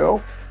today's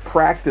show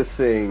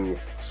practicing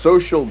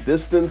social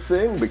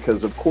distancing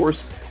because, of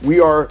course, we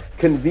are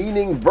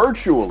convening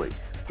virtually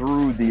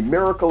through the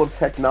miracle of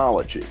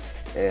technology.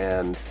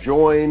 And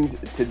joined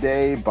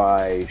today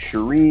by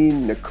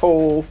Sherin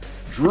Nicole,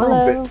 Drew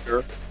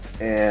Bittner,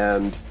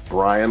 and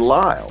Bryan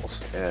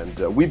Lyles. And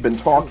we've been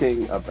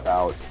talking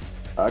about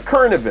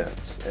current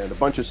events and a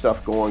bunch of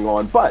stuff going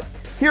on. But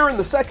here in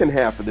the second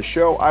half of the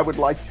show, I would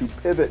like to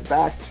pivot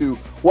back to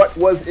what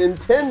was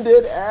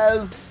intended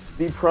as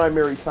the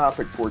primary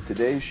topic for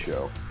today's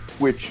show,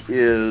 which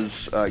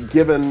is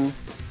given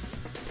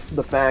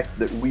the fact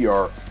that we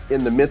are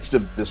in the midst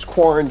of this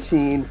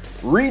quarantine,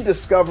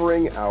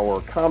 rediscovering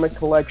our comic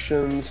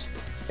collections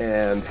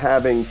and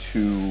having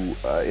to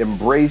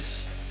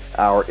embrace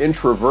our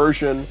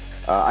introversion,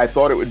 I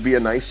thought it would be a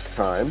nice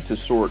time to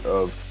sort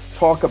of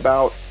talk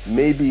about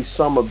maybe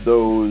some of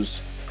those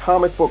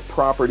comic book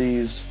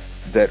properties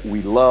that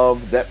we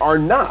love that are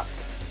not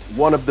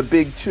one of the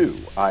big two,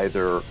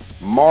 either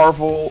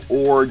Marvel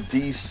or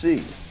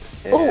DC.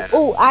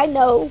 Oh, I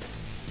know.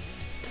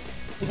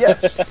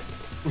 Yes.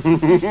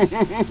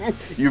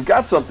 You've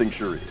got something,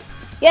 Sherin.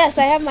 Yes,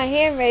 I have my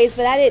hand raised,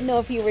 but I didn't know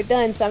if you were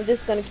done, so I'm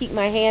just going to keep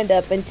my hand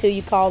up until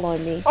you call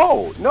on me.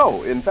 Oh,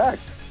 no. In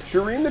fact,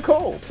 Sherin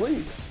Nicole,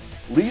 please,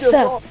 lead us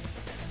off.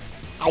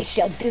 I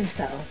shall do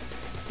so.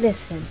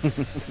 Listen.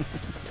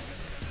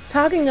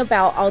 Talking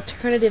about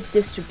alternative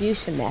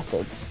distribution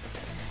methods,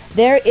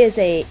 there is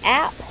a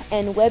app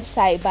and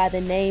website by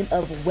the name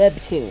of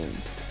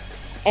Webtoons.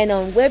 And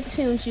on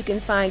Webtoons, you can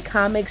find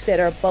comics that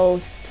are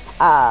both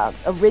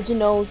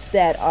originals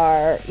that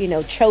are,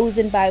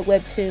 chosen by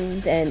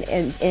Webtoons and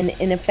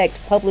in effect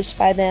published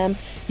by them.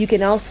 You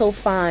can also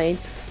find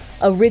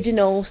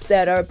originals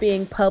that are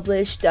being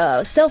published,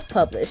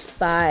 self-published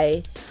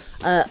by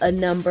a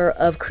number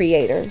of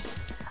creators.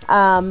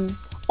 On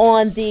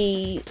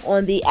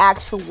the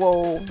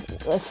actual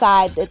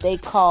side that they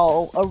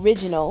call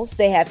originals,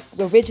 they have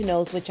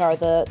originals, which are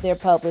they're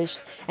published,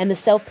 and the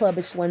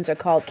self-published ones are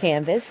called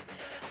Canvas.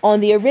 On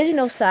the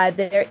original side,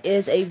 there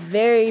is a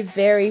very,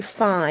 very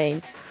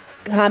fine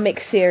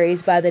comic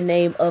series by the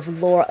name of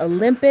Lore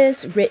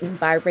Olympus, written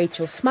by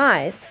Rachel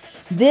Smythe.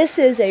 This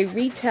is a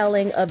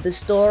retelling of the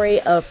story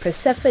of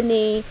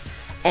Persephone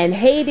and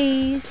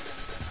Hades,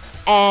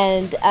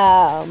 and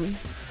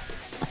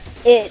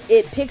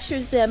it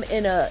pictures them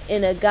in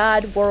a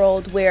god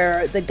world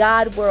where the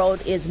god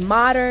world is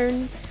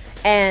modern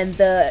and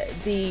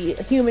the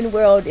human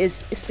world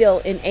is still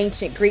in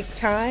ancient Greek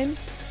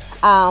times.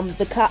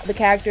 The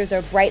characters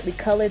are brightly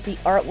colored. The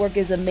artwork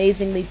is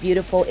amazingly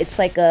beautiful. It's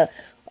like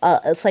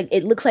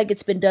it looks like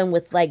it's been done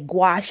with like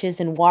gouaches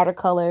and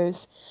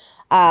watercolors.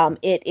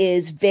 It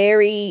is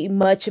very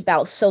much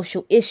about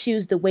social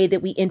issues, the way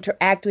that we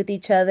interact with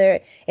each other.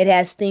 It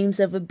has themes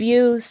of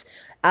abuse,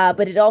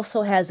 but it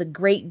also has a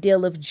great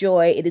deal of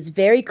joy. It is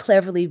very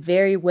cleverly,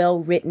 very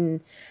well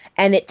written,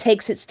 and it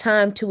takes its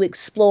time to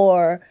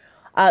explore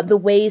the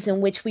ways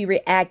in which we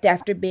react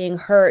after being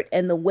hurt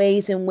and the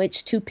ways in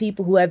which two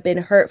people who have been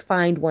hurt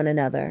find one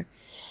another.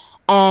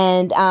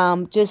 And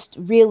just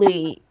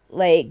really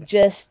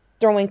just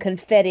throwing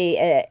confetti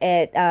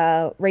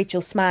at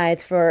Rachel Smythe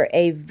for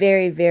a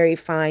very, very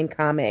fine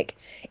comic.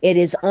 It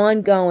is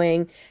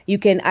ongoing. You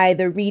can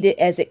either read it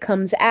as it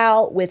comes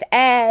out with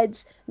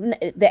ads.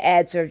 The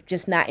ads are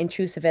just not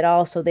intrusive at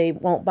all, so they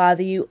won't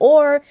bother you.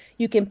 Or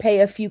you can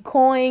pay a few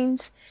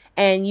coins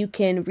and you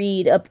can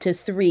read up to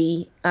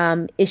 3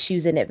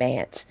 issues in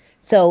advance.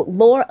 So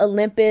Lore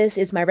Olympus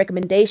is my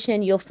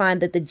recommendation. You'll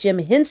find that the Jim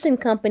Henson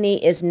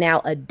Company is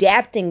now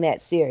adapting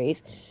that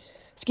series.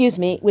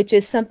 Which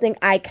is something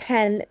I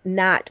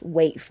cannot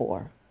wait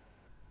for.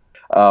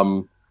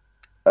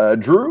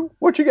 Drew,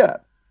 what you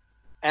got?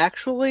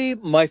 Actually,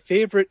 my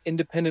favorite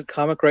independent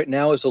comic right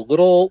now is a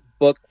little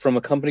book from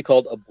a company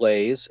called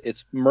Ablaze.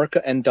 It's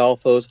Mirka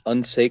Andolfo's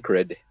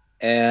Unsacred,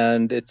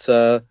 and it's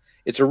a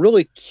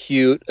really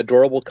cute,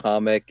 adorable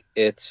comic.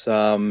 It's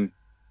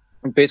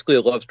basically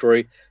a love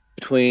story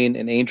between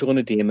an angel and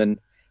a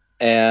demon,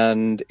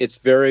 and it's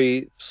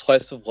very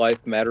slice of life,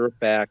 matter of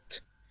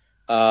fact.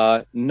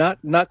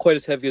 Not quite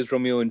as heavy as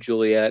Romeo and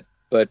Juliet,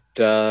 but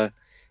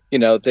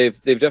they've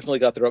definitely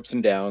got their ups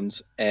and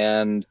downs,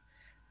 and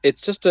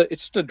it's just an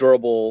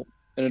adorable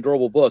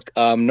book.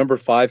 Number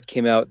 5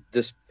 came out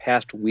this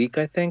past week,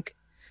 I think,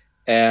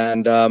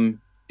 and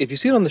if you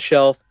see it on the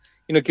shelf,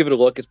 give it a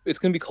look. It's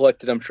going to be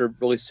collected, I'm sure,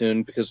 really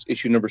soon, because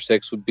issue number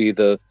 6 would be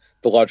the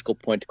logical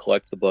point to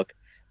collect the book.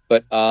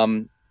 But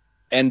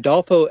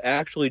Andolfo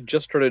actually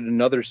just started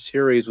another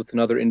series with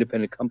another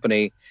independent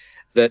company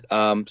that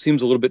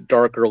seems a little bit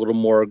darker, a little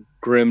more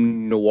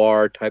grim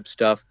noir type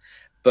stuff.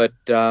 But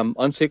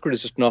Unsacred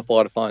is just an awful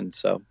lot of fun,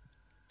 so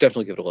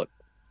definitely give it a look.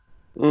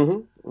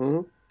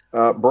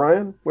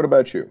 Brian, what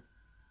about you?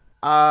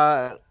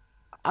 I'm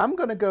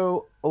going to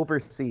go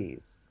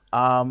overseas.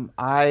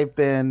 I've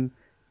been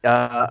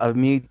a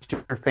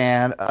major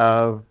fan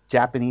of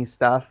Japanese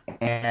stuff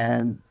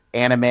and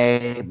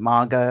anime,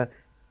 manga,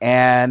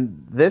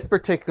 and this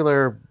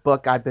particular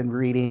book I've been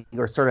reading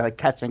or sort of like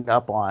catching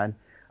up on.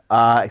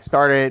 I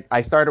started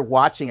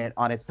watching it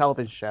on its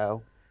television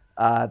show.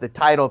 The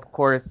title, of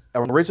course,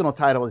 original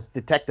title is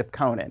Detective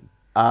Conan.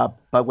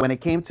 But when it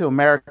came to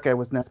America, it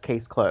was known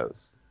Case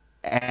Closed.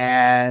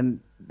 And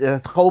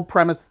the whole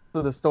premise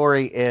of the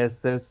story is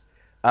this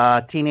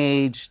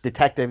teenage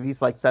detective.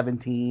 He's like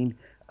 17.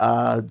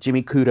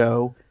 Jimmy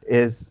Kudo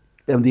is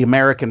the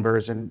American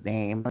version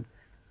name.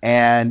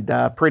 And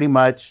pretty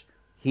much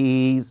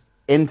he's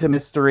into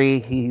mystery.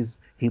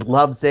 He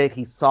loves it.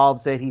 He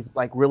solves it. He's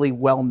like really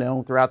well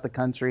known throughout the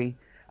country.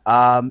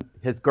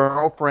 His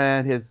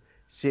girlfriend,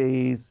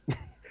 she's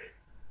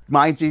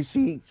mind you,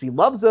 she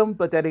loves him,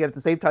 but then at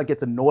the same time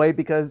gets annoyed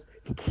because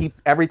he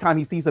keeps, every time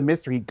he sees a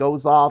mystery, he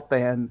goes off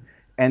and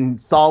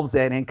solves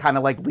it and kind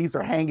of like leaves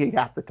her hanging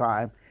half the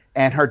time.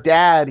 And her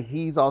dad,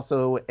 he's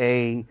also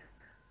a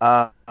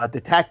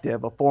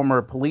detective, a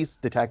former police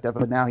detective,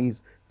 but now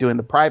he's doing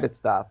the private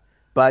stuff.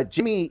 But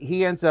Jimmy,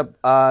 he ends up,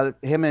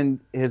 him and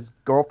his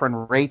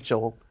girlfriend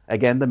Rachel,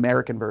 again the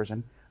American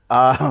version,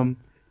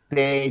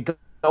 they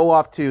go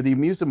off to the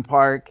amusement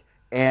park,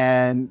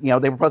 and they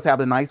were supposed to have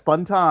a nice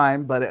fun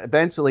time, but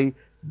eventually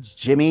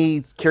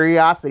Jimmy's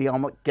curiosity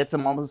almost gets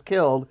him almost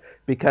killed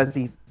because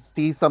he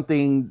sees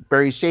something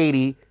very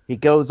shady. He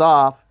goes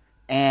off,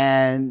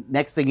 and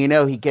next thing you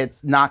know, he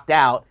gets knocked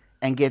out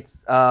and gets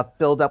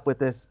filled up with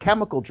this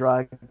chemical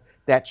drug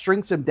that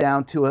shrinks him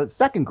down to a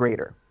second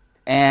grader.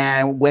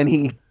 And when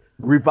he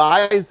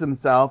revives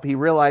himself, he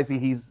realizes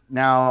he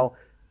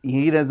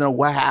doesn't know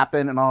what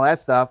happened and all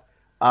that stuff.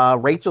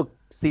 Rachel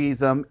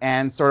sees him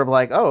and sort of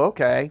like, oh,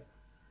 okay,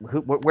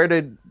 where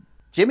did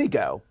Jimmy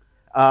go?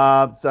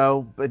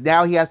 But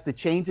now he has to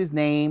change his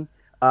name.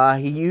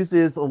 He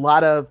uses a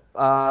lot of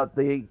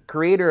the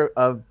creator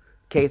of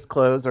Case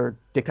Closed or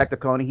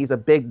Detective Conan. He's a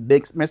big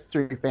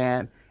mystery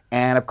fan.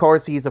 And of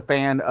course, he's a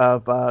fan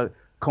of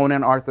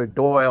Conan Arthur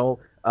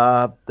Doyle,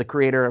 the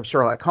creator of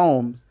Sherlock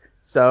Holmes.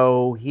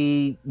 So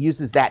he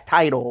uses that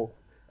title,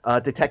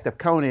 Detective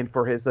Conan,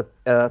 for his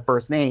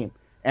first name.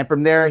 And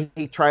from there,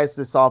 he tries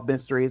to solve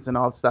mysteries and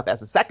all that stuff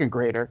as a second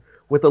grader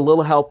with a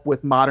little help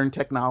with modern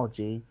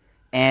technology.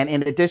 And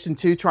in addition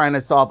to trying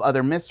to solve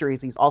other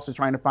mysteries, he's also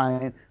trying to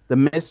find the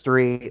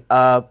mystery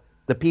of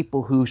the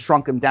people who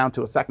shrunk him down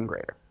to a second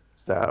grader.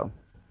 So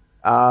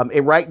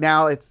right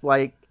now, it's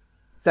like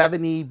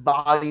 70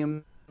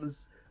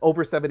 volumes,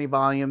 over 70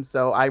 volumes.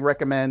 So I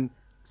recommend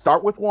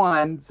start with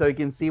one so you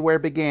can see where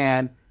it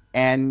began,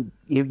 and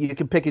you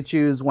can pick and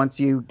choose once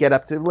you get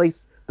up to at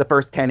least the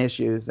first 10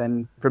 issues,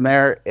 and from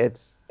there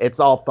it's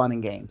all fun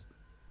and games.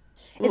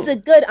 It's a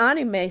good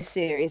anime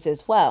series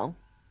as well.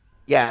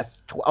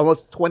 Yes,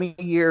 almost 20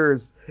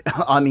 years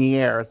on the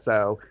air.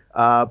 So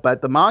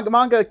but the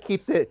manga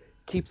keeps it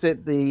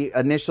the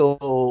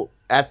initial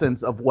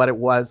essence of what it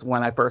was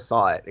when I first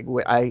saw it.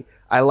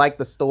 I like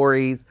the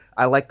stories,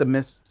 I like the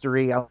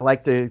mystery, I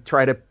like to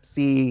try to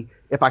see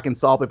if I can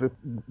solve it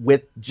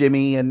with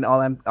Jimmy and all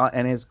them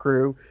and his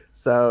crew.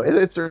 So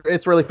it's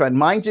really fun.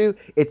 Mind you,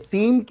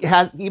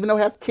 even though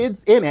it has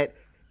kids in it,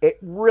 it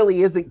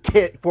really isn't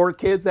for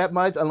kids that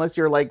much unless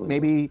you're like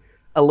maybe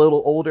a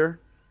little older.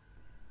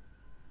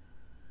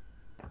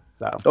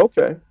 So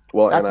okay,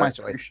 well, that's my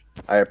choice.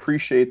 I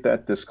appreciate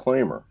that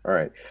disclaimer. All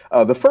right,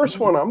 the first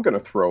one I'm going to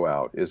throw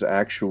out is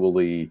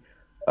actually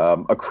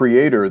a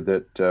creator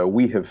that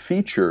we have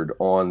featured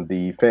on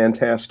the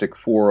Fantastic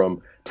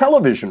Forum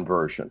television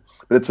version,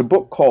 but it's a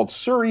book called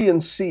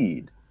Surian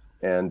Seed,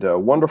 and a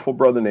wonderful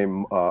brother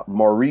named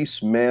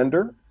Maurice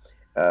Mander,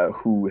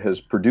 who has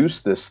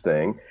produced this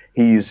thing.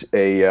 He's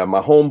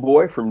my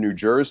homeboy from New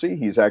Jersey.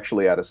 He's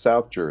actually out of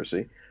South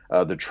Jersey,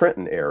 the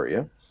Trenton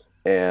area,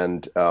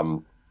 and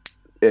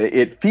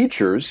it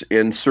features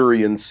in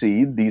Surian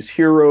Seed these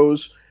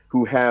heroes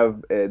who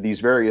have these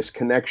various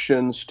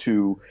connections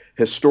to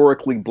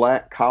historically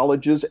black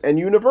colleges and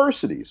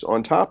universities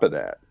on top of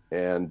that.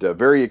 And a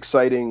very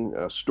exciting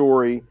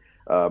story.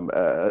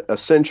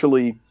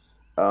 Essentially,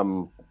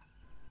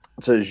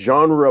 it's a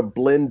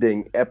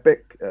genre-blending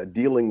epic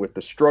dealing with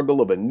the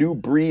struggle of a new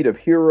breed of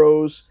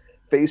heroes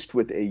faced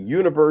with a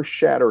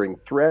universe-shattering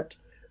threat.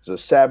 It's a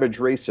savage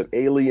race of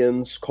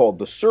aliens called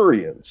the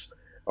Surians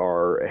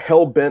are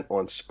hell-bent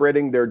on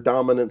spreading their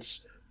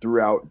dominance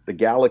throughout the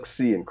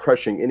galaxy and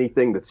crushing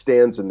anything that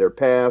stands in their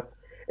path.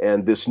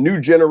 And this new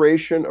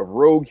generation of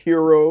rogue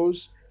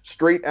heroes,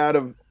 straight out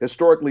of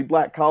historically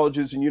black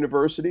colleges and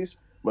universities,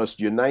 must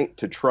unite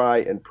to try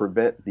and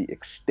prevent the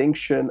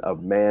extinction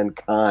of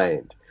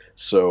mankind.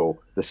 So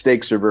the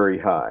stakes are very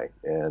high,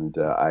 and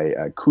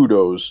I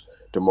kudos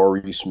to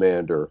Maurice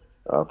Mander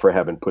for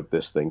having put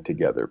this thing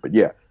together. But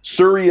yeah,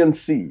 Surian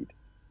Seed,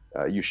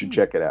 you should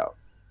check it out.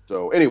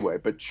 So anyway,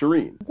 but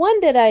Sherin. One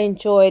that I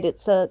enjoyed,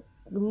 it's a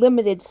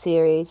limited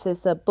series,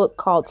 is a book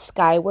called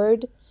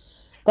Skyward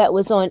that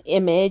was on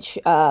Image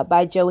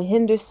by Joe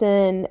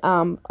Henderson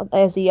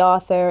as the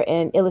author,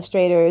 and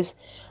illustrators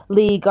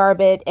Lee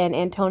Garbett and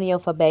Antonio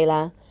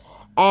Fabela.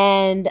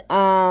 And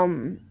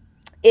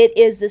it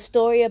is the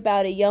story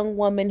about a young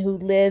woman who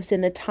lives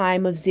in a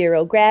time of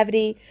zero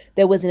gravity.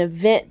 There was an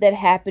event that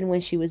happened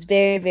when she was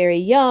very, very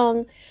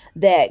young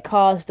that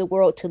caused the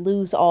world to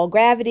lose all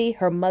gravity.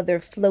 Her mother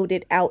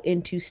floated out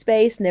into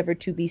space, never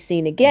to be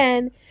seen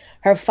again.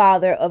 Her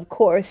father, of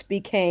course,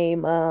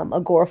 became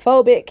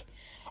agoraphobic,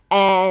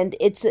 and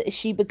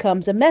she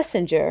becomes a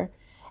messenger.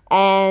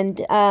 And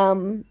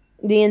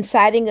the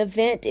inciting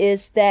event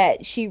is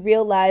that she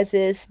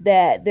realizes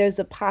that there's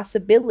a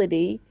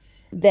possibility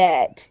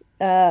that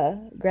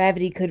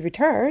gravity could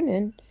return,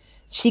 and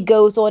she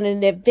goes on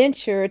an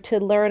adventure to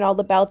learn all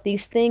about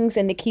these things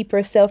and to keep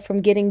herself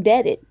from getting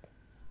deaded,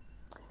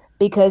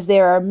 because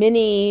there are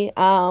many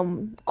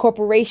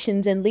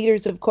corporations and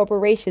leaders of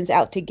corporations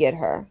out to get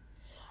her.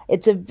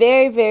 It's a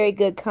very, very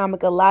good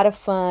comic, a lot of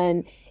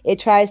fun. It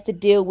tries to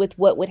deal with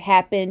what would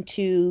happen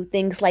to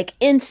things like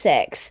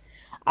insects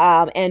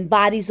and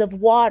bodies of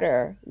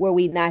water were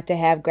we not to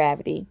have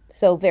gravity.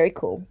 So very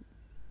cool.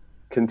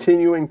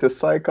 Continuing to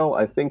cycle,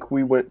 I think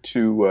we went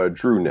to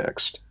Drew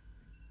next.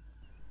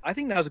 I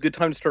think now's a good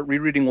time to start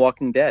rereading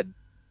Walking Dead.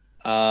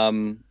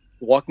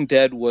 Walking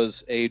Dead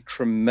was a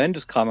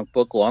tremendous comic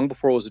book long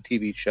before it was a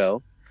TV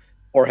show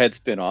or had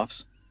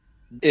spin-offs.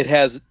 It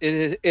had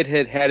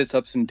its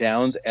ups and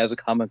downs as a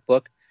comic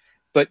book,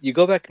 but you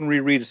go back and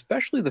reread,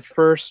 especially the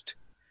first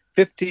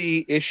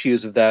 50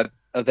 issues of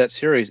that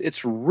series.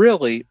 It's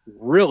really,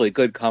 really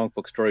good comic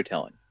book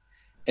storytelling,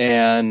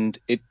 and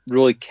it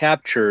really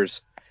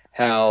captures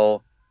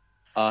how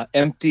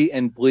empty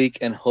and bleak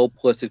and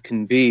hopeless it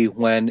can be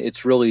when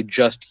it's really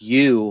just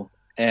you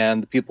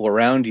and the people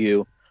around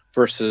you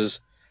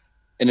versus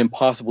an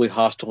impossibly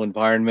hostile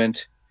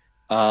environment,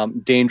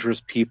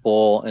 dangerous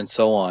people, and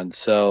so on.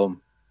 So,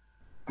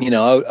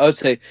 I would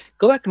say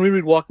go back and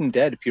reread Walking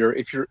Dead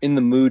if you're in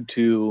the mood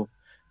to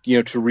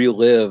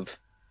relive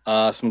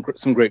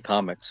some great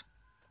comics.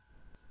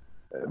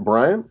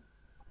 Brian?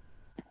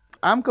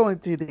 I'm going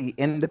to the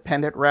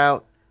independent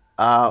route.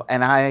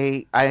 And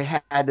I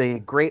had a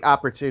great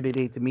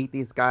opportunity to meet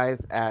these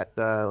guys at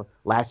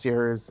last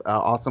year's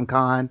Awesome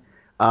Con.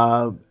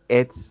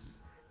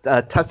 It's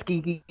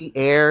Tuskegee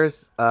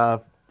Air's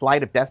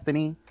Flight of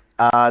Destiny.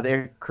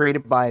 They're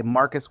created by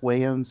Marcus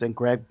Williams and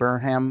Greg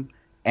Burnham.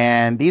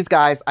 And these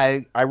guys,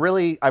 I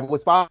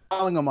was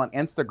following them on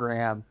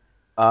Instagram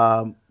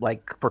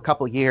like for a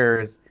couple of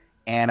years,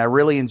 and I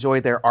really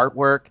enjoyed their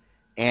artwork.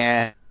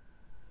 And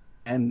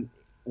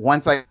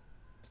once I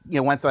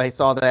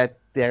saw that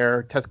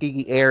their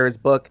Tuskegee Air's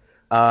book,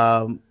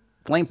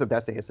 Flames of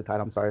Destiny is the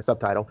title, I'm sorry,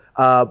 subtitle.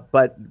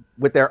 But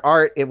with their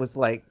art, it was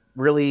like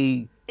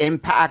really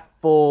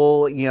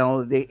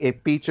impactful.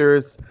 It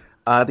features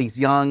these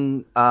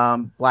young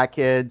black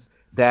kids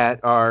that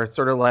are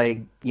sort of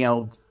like,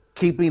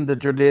 keeping the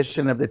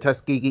tradition of the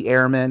Tuskegee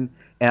Airmen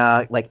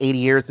like 80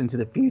 years into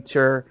the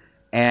future.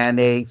 And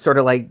they sort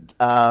of like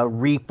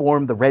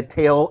reform the red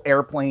tail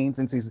airplanes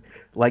into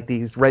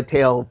these red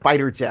tail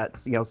fighter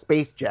jets,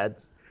 space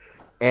jets.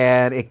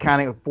 And it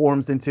kind of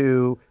forms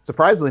into,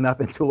 surprisingly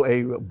enough, into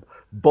a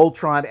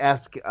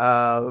Voltron-esque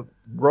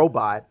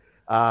robot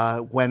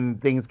when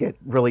things get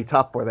really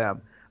tough for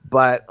them.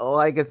 But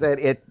like I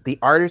said, the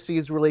artistry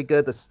is really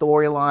good. The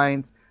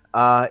storylines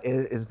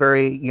is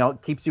very,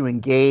 keeps you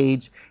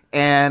engaged.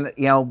 And,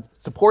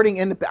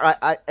 supporting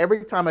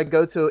every time I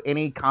go to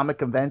any comic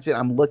convention,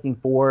 I'm looking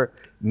for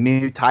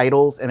new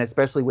titles, and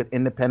especially with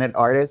independent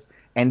artists.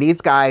 And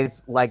these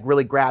guys like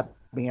really grabbed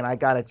me, and I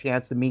got a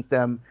chance to meet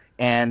them.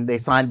 And they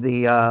signed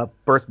the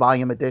first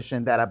volume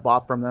edition that I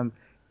bought from them.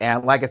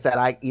 And like I said,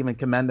 I even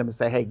commend them and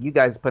say, hey, you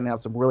guys are putting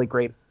out some really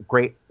great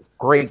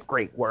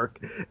work.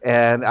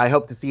 And I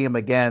hope to see him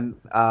again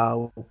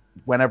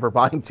whenever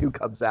Volume 2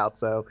 comes out.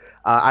 So,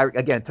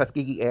 again,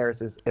 Tuskegee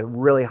Airs is a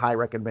really high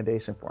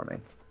recommendation for me.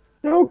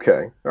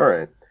 Okay. All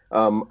right.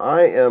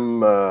 I am,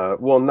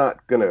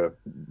 not going to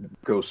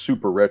go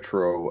super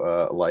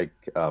retro like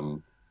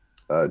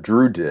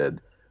Drew did.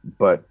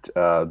 But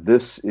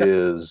this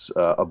is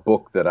a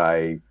book that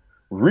I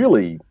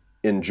really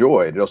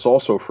enjoyed. It's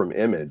also from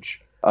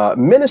Image,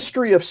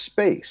 Ministry of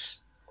Space,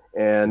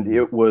 and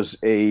it was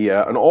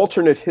an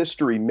alternate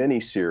history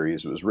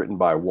miniseries. It was written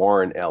by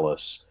Warren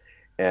Ellis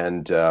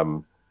and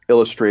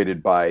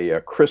illustrated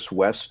by Chris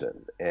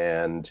Weston,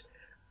 and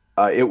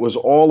it was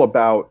all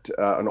about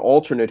an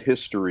alternate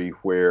history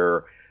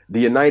where the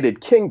United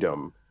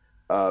Kingdom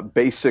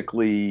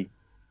basically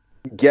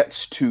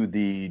gets to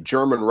the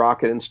German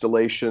rocket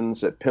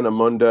installations at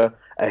Peenemünde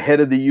ahead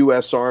of the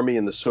U.S. Army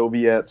and the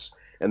Soviets,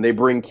 and they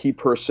bring key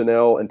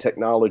personnel and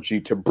technology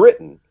to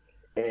Britain,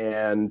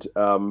 and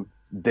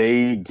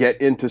they get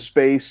into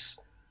space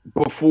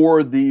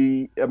before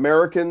the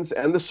Americans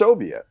and the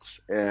Soviets.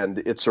 And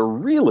it's a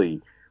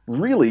really,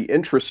 really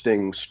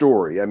interesting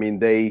story. I mean,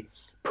 they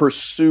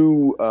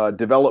pursue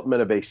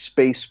development of a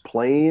space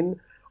plane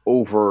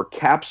over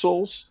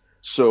capsules.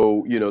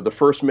 So, the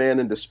first man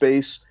into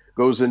space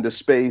goes into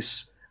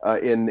space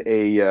in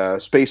a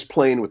space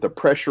plane with a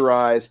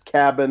pressurized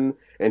cabin,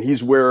 and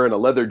he's wearing a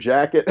leather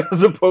jacket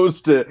as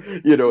opposed to,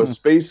 a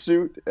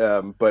spacesuit.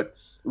 But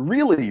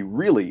really,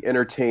 really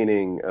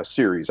entertaining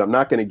series. I'm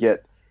not going to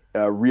get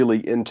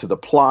really into the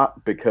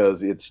plot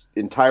because it's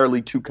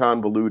entirely too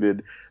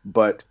convoluted,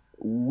 but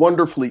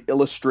wonderfully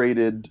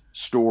illustrated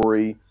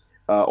story.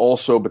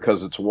 Also,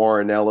 because it's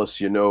Warren Ellis,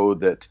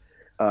 that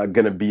going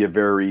to be a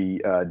very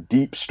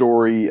deep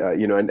story.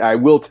 And I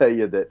will tell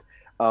you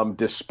that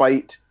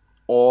despite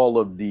all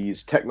of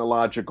these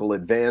technological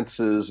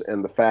advances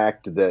and the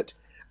fact that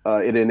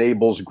it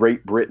enables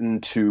Great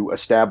Britain to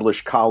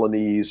establish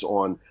colonies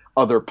on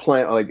other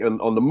planets, like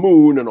on the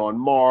moon and on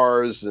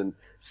Mars and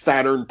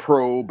Saturn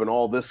probe and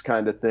all this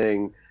kind of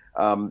thing,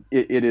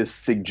 it is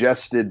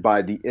suggested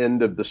by the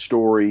end of the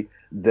story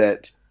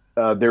that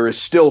there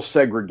is still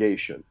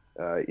segregation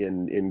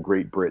in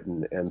Great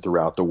Britain and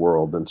throughout the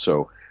world. And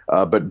so,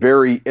 but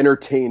very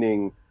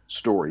entertaining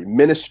story,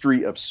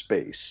 Ministry of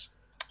Space.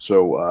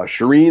 So,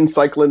 Sherin,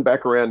 cycling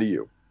back around to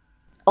you.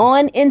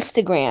 On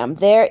Instagram,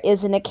 there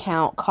is an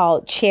account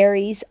called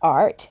Cherry's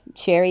Art.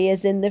 Cherry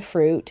is in the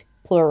fruit,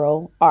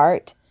 plural,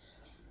 art.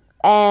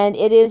 And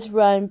it is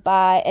run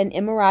by an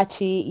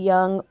Emirati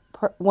young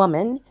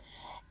woman.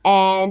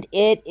 And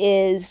it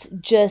is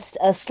just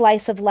a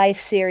slice of life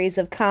series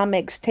of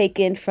comics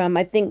taken from,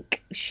 I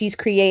think she's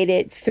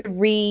created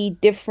 3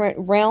 different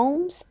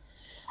realms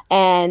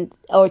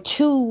or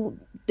 2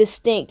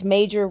 distinct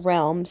major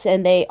realms,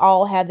 and they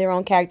all have their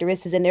own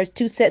characteristics. And there's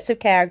 2 sets of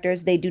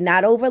characters. They do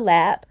not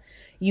overlap.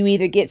 You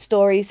either get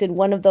stories in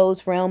one of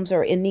those realms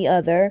or in the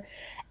other.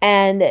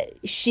 And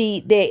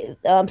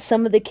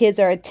some of the kids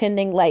are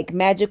attending like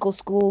magical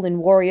school and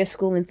warrior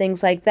school and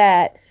things like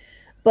that.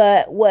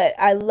 But what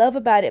I love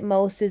about it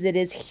most is it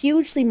is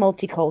hugely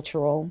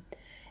multicultural.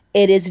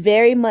 It is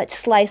very much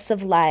slice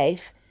of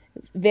life,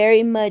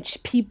 very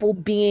much people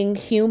being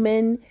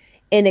human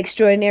in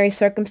extraordinary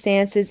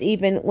circumstances,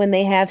 even when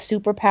they have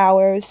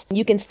superpowers.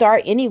 You can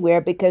start anywhere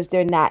because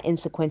they're not in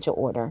sequential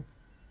order.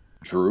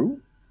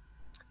 Drew?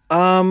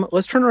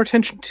 Let's turn our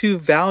attention to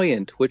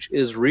Valiant, which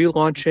is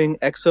relaunching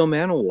Exo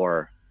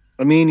Manowar.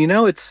 I mean,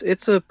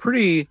 it's a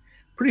pretty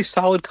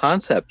solid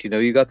concept.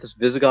 You got this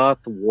Visigoth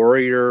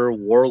warrior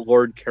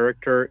warlord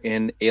character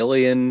in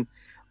alien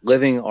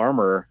living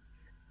armor,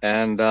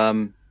 and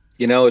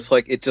it's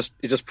like it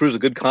just proves a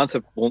good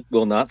concept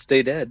will not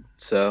stay dead.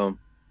 So,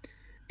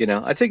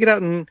 I take it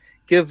out and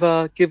give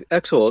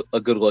Exo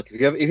a good look.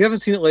 If you haven't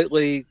seen it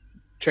lately,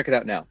 check it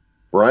out now.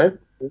 Brian?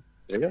 There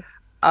you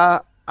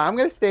go. I'm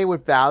gonna stay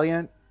with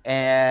Valiant,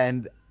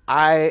 and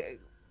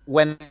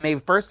when they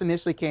first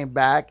initially came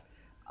back,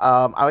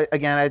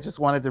 I just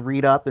wanted to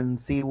read up and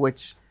see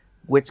which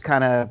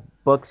kind of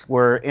books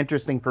were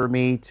interesting for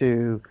me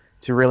to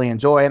really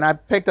enjoy, and I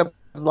picked up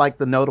like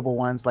the notable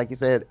ones, like you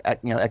said,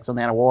 Exo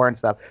Manowar and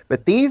stuff.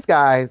 But these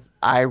guys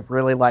I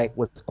really like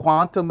was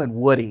Quantum and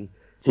Woody,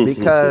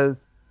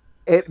 because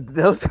it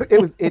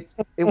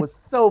was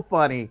so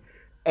funny,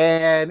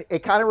 and it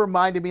kind of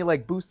reminded me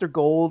like Booster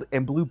Gold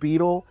and Blue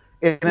Beetle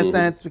in a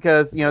sense,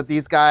 because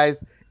these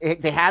guys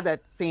they had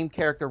that same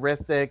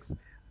characteristics.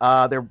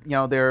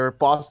 They're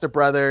foster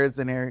brothers,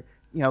 and they're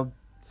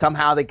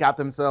somehow they got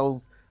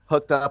themselves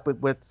hooked up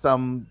with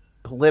some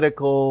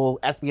political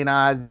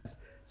espionage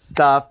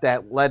stuff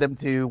that led them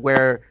to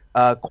where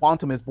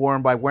Quantum is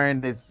born by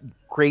wearing this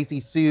crazy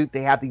suit.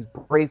 They have these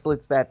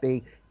bracelets that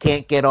they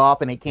can't get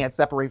off, and they can't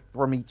separate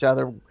from each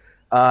other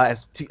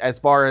as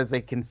far as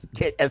they can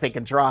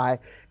try.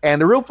 And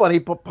the real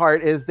funny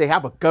part is they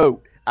have a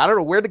goat. I don't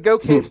know where the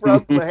goat came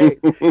from, but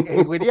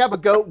hey, when you have a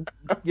goat,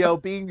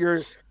 being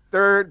your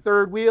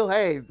third wheel,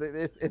 hey,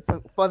 it's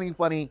a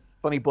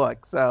funny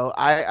book. So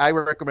I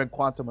recommend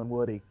Quantum and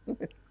Woody.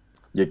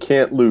 You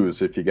can't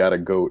lose if you got a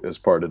goat as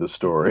part of the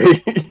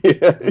story.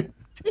 Hey,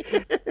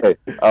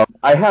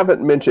 I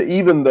haven't mentioned,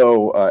 even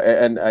though,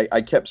 and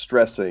I kept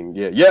stressing,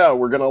 we're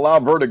going to allow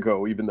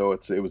Vertigo, even though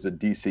it was a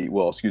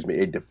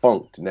a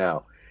defunct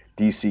now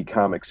DC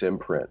Comics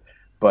imprint.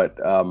 But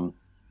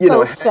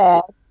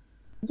sad.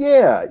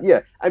 Yeah.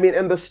 I mean,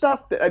 and the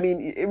stuff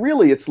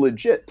it's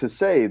legit to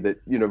say that,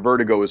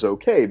 Vertigo is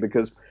okay,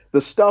 because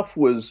the stuff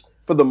was,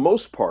 for the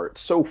most part,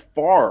 so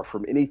far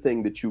from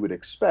anything that you would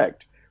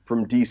expect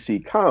from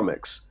DC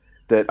Comics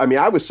that,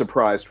 I was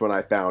surprised when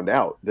I found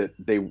out that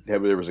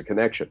there was a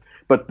connection.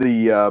 But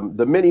the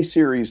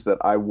miniseries that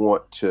I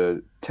want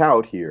to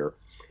tout here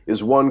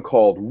is one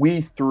called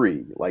We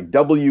 3, like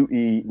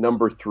WE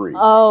number 3.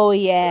 Oh,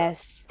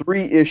 yes.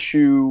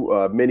 3-issue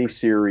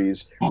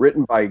miniseries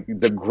written by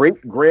the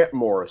great Grant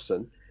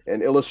Morrison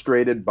and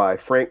illustrated by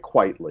Frank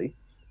Quitely.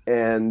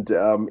 And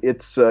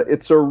it's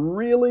a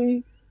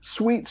really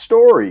sweet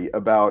story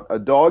about a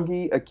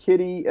doggy, a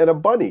kitty, and a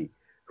bunny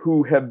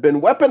who have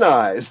been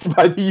weaponized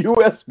by the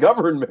U.S.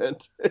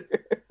 government.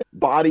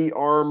 Body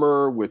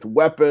armor with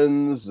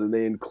weapons, and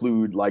they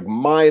include like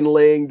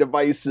mine-laying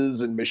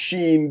devices and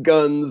machine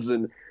guns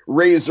and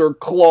razor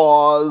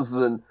claws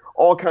and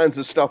all kinds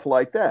of stuff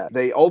like that.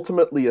 They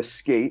ultimately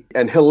escape,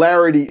 and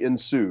hilarity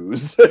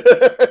ensues.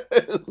 That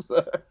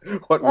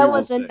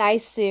was a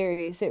nice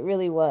series. It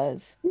really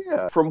was.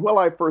 Yeah. From when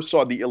I first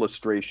saw the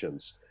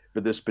illustrations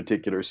for this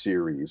particular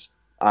series,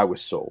 I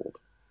was sold.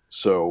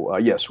 So,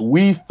 yes,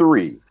 We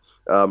 3.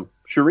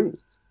 Sherin.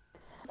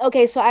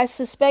 Okay, so I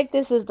suspect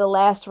this is the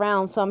last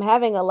round, so I'm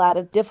having a lot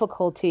of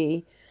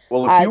difficulty.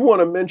 Well, if you want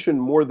to mention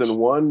more than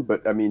one,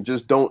 but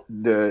just don't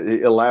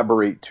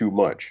elaborate too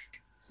much.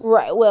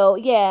 Right. Well,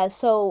 yeah.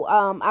 So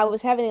I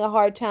was having a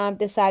hard time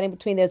deciding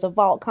between, there's a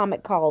Vault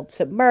comic called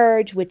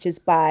Submerge, which is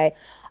by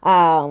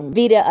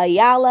Vita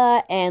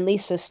Ayala and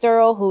Lisa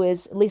Sturl,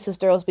 Lisa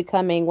Sturl's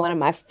becoming one of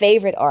my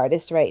favorite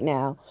artists right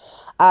now,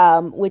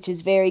 which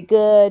is very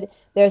good.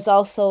 There's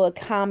also a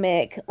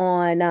comic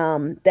on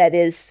that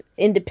is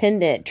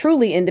independent,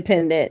 truly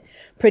independent,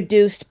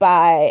 produced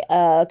by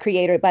a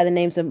creator by the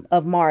names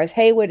of Mars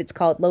Hayward. It's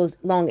called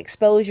Long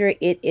Exposure.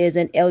 It is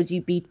an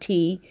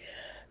LGBT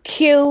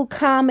Q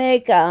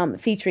comic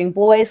featuring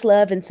boys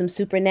love and some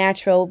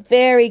supernatural.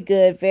 Very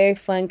good, very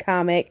fun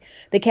comic.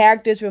 The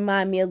characters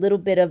remind me a little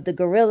bit of the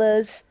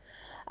Gorillas.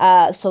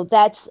 So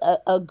that's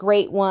a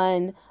great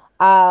one.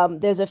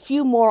 There's a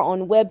few more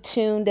on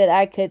Webtoon that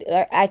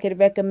I could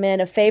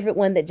recommend. A favorite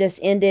one that just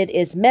ended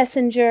is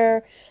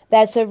Messenger.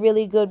 That's a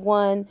really good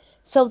one.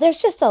 So there's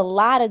just a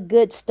lot of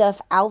good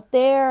stuff out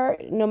there,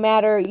 no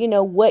matter,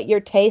 what your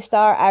tastes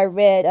are. I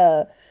read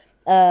a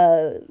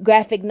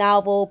graphic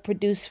novel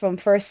produced from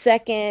First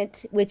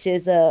Second, which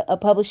is a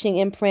publishing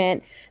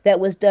imprint that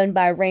was done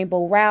by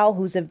Rainbow Rowell,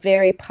 who's a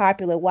very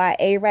popular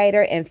YA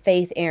writer, and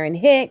Faith Erin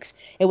Hicks.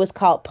 It was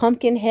called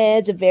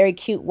Pumpkinheads, a very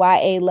cute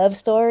YA love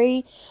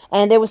story.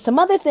 And there was some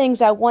other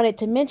things I wanted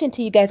to mention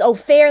to you guys. Oh,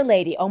 Fair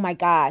Lady. Oh my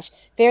gosh.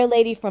 Fair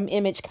Lady from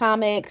Image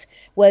Comics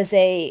was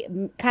a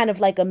kind of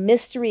like a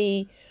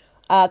mystery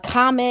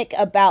comic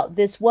about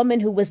this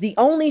woman who was the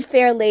only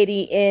fair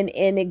lady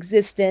in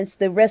existence.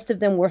 The rest of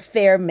them were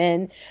fair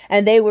men,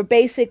 and they were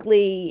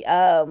basically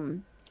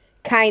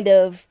kind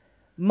of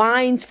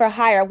minds for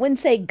hire. I wouldn't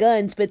say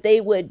guns, but they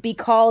would be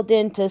called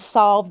in to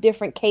solve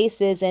different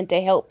cases and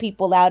to help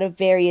people out of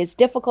various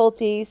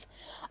difficulties.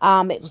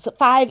 It was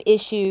 5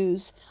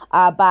 issues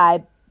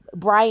by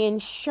Brian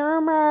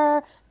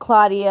Shermer,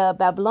 Claudia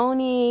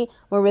Babloni,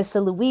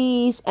 Marissa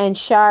Louise, and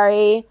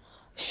Shari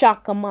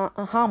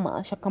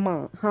Shakamahama.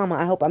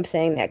 I hope I'm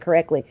saying that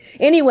correctly.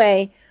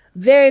 Anyway,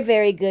 very,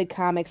 very good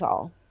comics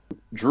all.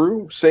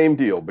 Drew, same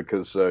deal,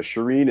 because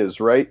Sherin is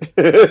right.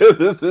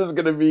 This is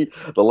going to be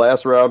the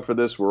last round for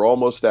this. We're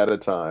almost out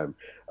of time.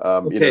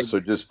 Okay. So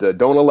just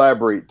don't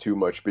elaborate too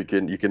much.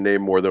 You can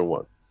name more than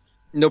one.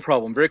 No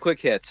problem. Very quick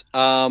hits.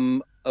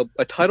 A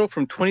title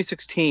from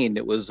 2016.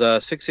 It was a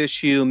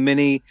 6-issue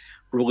mini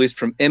released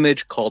from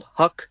Image called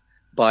Huck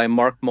by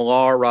Mark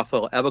Millar,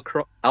 Raphael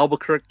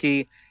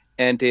Albuquerque,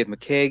 and Dave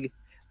McCaig.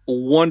 A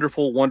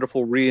wonderful,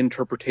 wonderful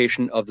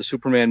reinterpretation of the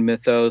Superman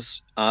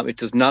mythos. It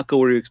does not go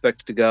where you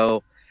expect it to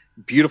go.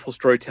 Beautiful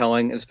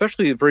storytelling, and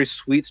especially a very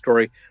sweet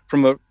story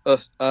from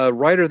a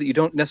writer that you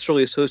don't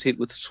necessarily associate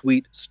with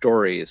sweet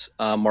stories,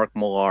 Mark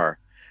Millar.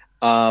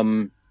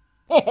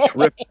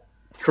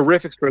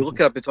 Terrific story. Look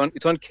it up. It's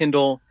on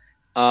Kindle.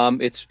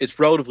 It's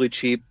relatively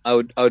cheap. I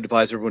would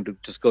advise everyone to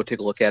just go take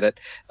a look at it.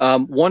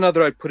 One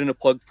other I'd put in a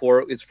plug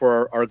for is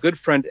for our good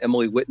friend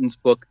Emily Whitten's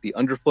book, The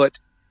Underfoot.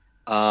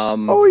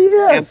 Oh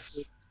yes,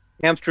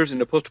 hamsters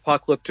in a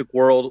post-apocalyptic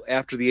world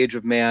after the age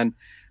of man.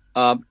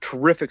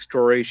 Terrific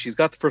story. She's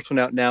got the first one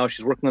out now.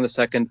 She's working on the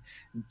second.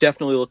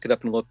 Definitely look it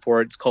up and look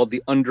for it. It's called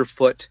The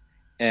Underfoot,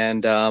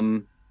 and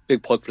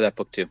big plug for that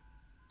book too.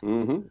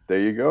 Mm-hmm. There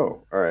you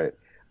go. All right,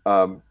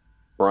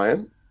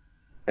 Brian,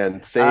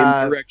 and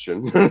same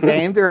direction.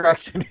 Same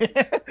direction.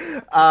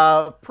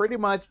 Pretty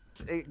much,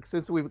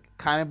 since we've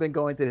kind of been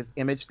going to this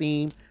Image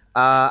theme,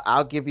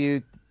 I'll give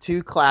you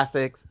 2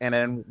 classics, and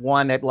then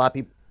one that a lot of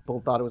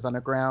people thought it was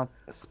underground: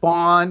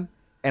 Spawn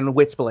and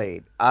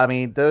Witchblade. I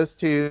mean, those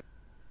two,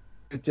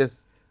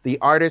 just the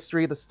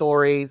artistry, the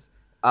stories.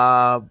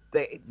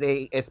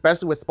 They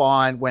especially with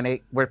Spawn when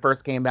it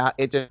first came out,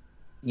 it just,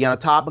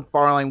 Todd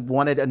McFarlane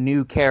wanted a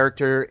new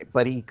character,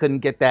 but he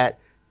couldn't get that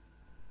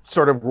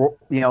sort of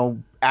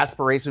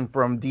aspiration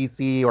from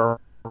DC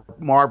or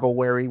Marvel,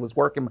 where he was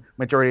working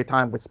majority of the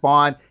time. With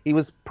Spawn, he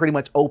was pretty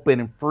much open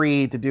and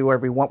free to do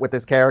whatever he want with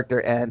his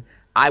character, and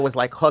I was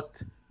like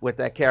hooked with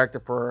that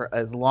character for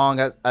as long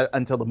as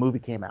until the movie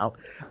came out.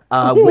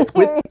 With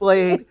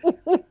Witchblade,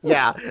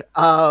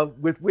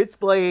 with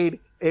Witchblade,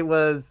 it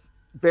was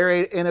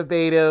very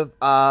innovative.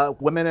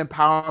 Women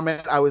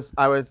empowerment. I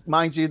was,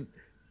 mind you,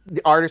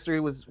 the artistry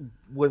was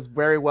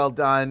very well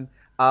done.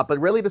 But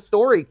really, the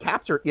story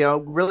captured,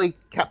 really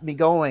kept me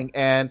going.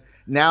 And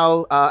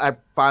now I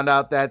found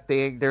out that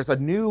there's a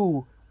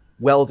new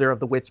welder of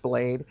the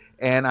Witchblade,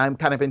 and I'm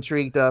kind of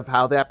intrigued of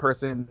how that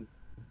person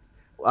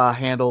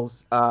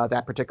handles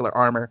that particular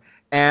armor.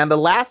 And the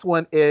last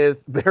one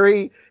is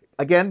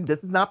again, this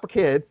is not for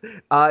kids,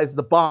 is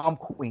the Bomb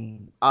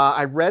Queen.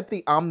 I read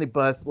the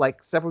omnibus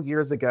like several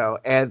years ago,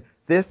 and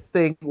this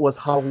thing was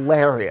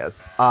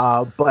hilarious.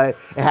 But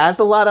it has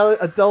a lot of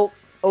adult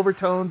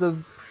overtones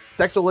of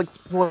sexual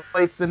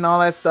exploits and all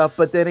that stuff.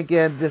 But then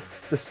again,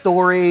 the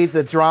story,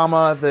 the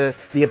drama,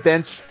 the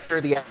adventure,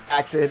 the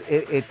action,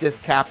 it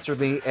just captured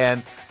me.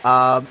 And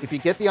if you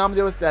get the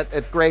omnibus set,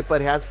 it's great,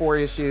 but it has 4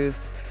 issues.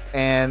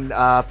 And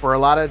for a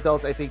lot of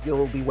adults, I think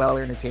you'll be well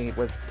entertained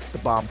with the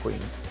Bomb Queen.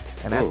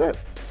 And that's it.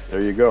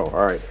 There you go.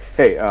 All right.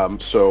 Hey,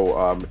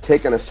 so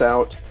taking us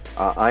out,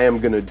 I am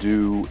going to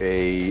do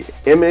a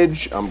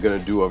Image, I'm going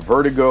to do a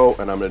Vertigo,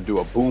 and I'm going to do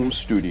a Boom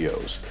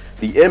Studios.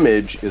 The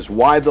Image is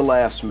Why the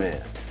Last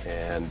Man,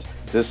 and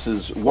this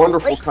is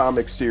wonderful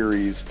comic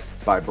series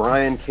by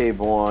Brian K.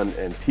 Vaughan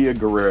and Pia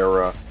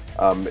Guerrera.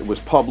 It was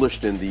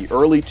published in the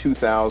early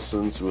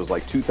 2000s. It was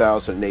like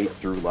 2008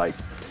 through like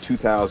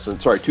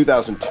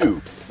 2002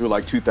 through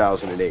like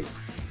 2008,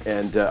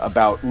 and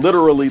about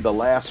literally the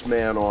last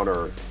man on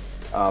Earth.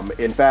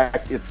 In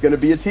fact, it's going to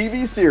be a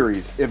TV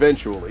series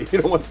eventually,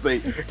 once they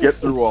get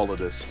through all of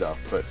this stuff.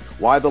 But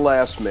Why the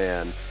Last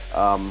Man?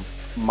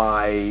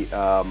 my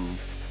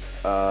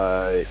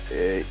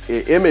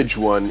Image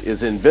one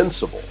is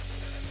Invincible.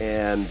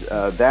 And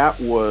that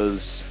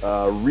was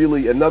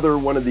really another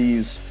one of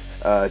these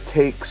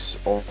takes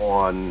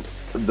on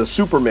the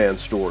Superman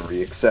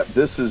story, except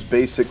this is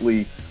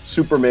basically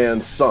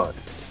Superman's son.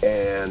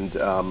 And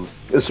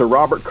it's a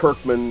Robert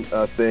Kirkman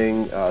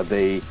thing.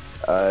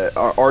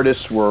 Our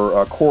artists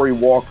were Corey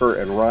Walker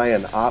and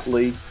Ryan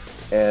Otley,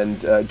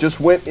 and just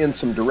went in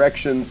some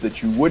directions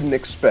that you wouldn't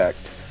expect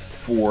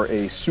for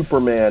a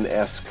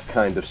Superman-esque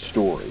kind of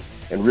story.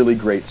 And really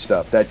great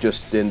stuff. That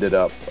just ended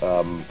up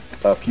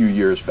a few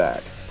years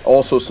back.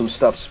 Also some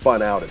stuff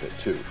spun out of it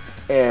too.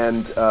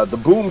 And the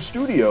Boom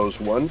Studios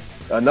one,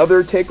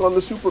 another take on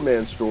the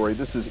Superman story.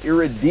 This is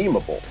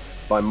Irredeemable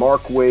by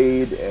Mark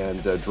Waid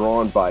and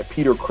drawn by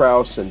Peter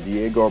Krause and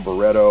Diego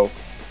Barreto.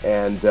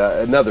 And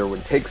another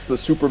one takes the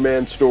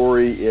Superman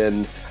story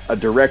in a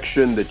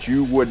direction that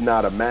you would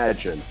not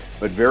imagine,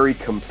 but very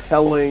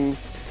compelling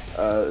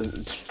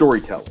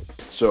storytelling.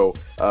 So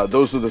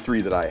those are the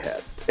three that I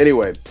had.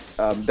 Anyway,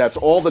 that's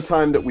all the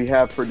time that we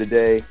have for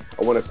today.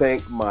 I want to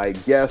thank my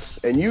guests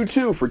and you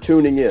too for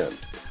tuning in.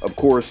 Of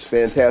course,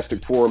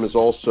 Fantastic Forum is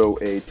also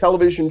a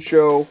television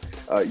show.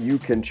 You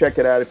can check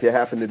it out if you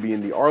happen to be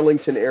in the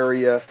Arlington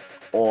area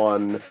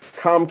on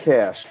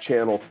Comcast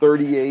Channel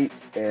 38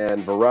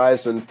 and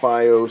Verizon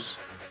Fios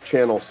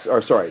Channel,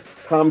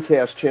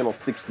 Comcast Channel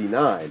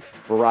 69,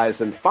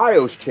 Verizon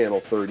Fios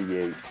Channel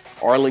 38,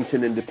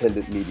 Arlington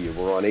Independent Media.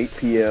 We're on 8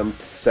 p.m.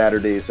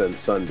 Saturdays and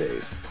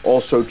Sundays.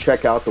 Also,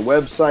 check out the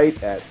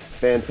website at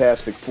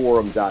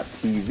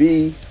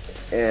fantasticforum.tv.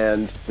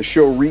 And the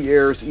show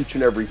re-airs each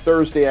and every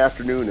Thursday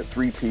afternoon at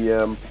 3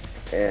 p.m.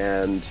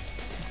 And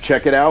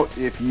check it out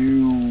if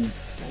you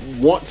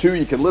want to.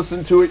 You can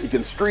listen to it. You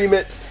can stream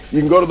it. You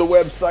can go to the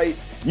website.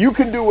 You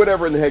can do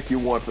whatever in the heck you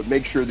want, but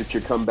make sure that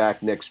you come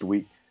back next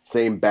week.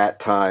 Same bat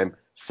time,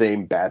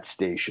 same bat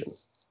station.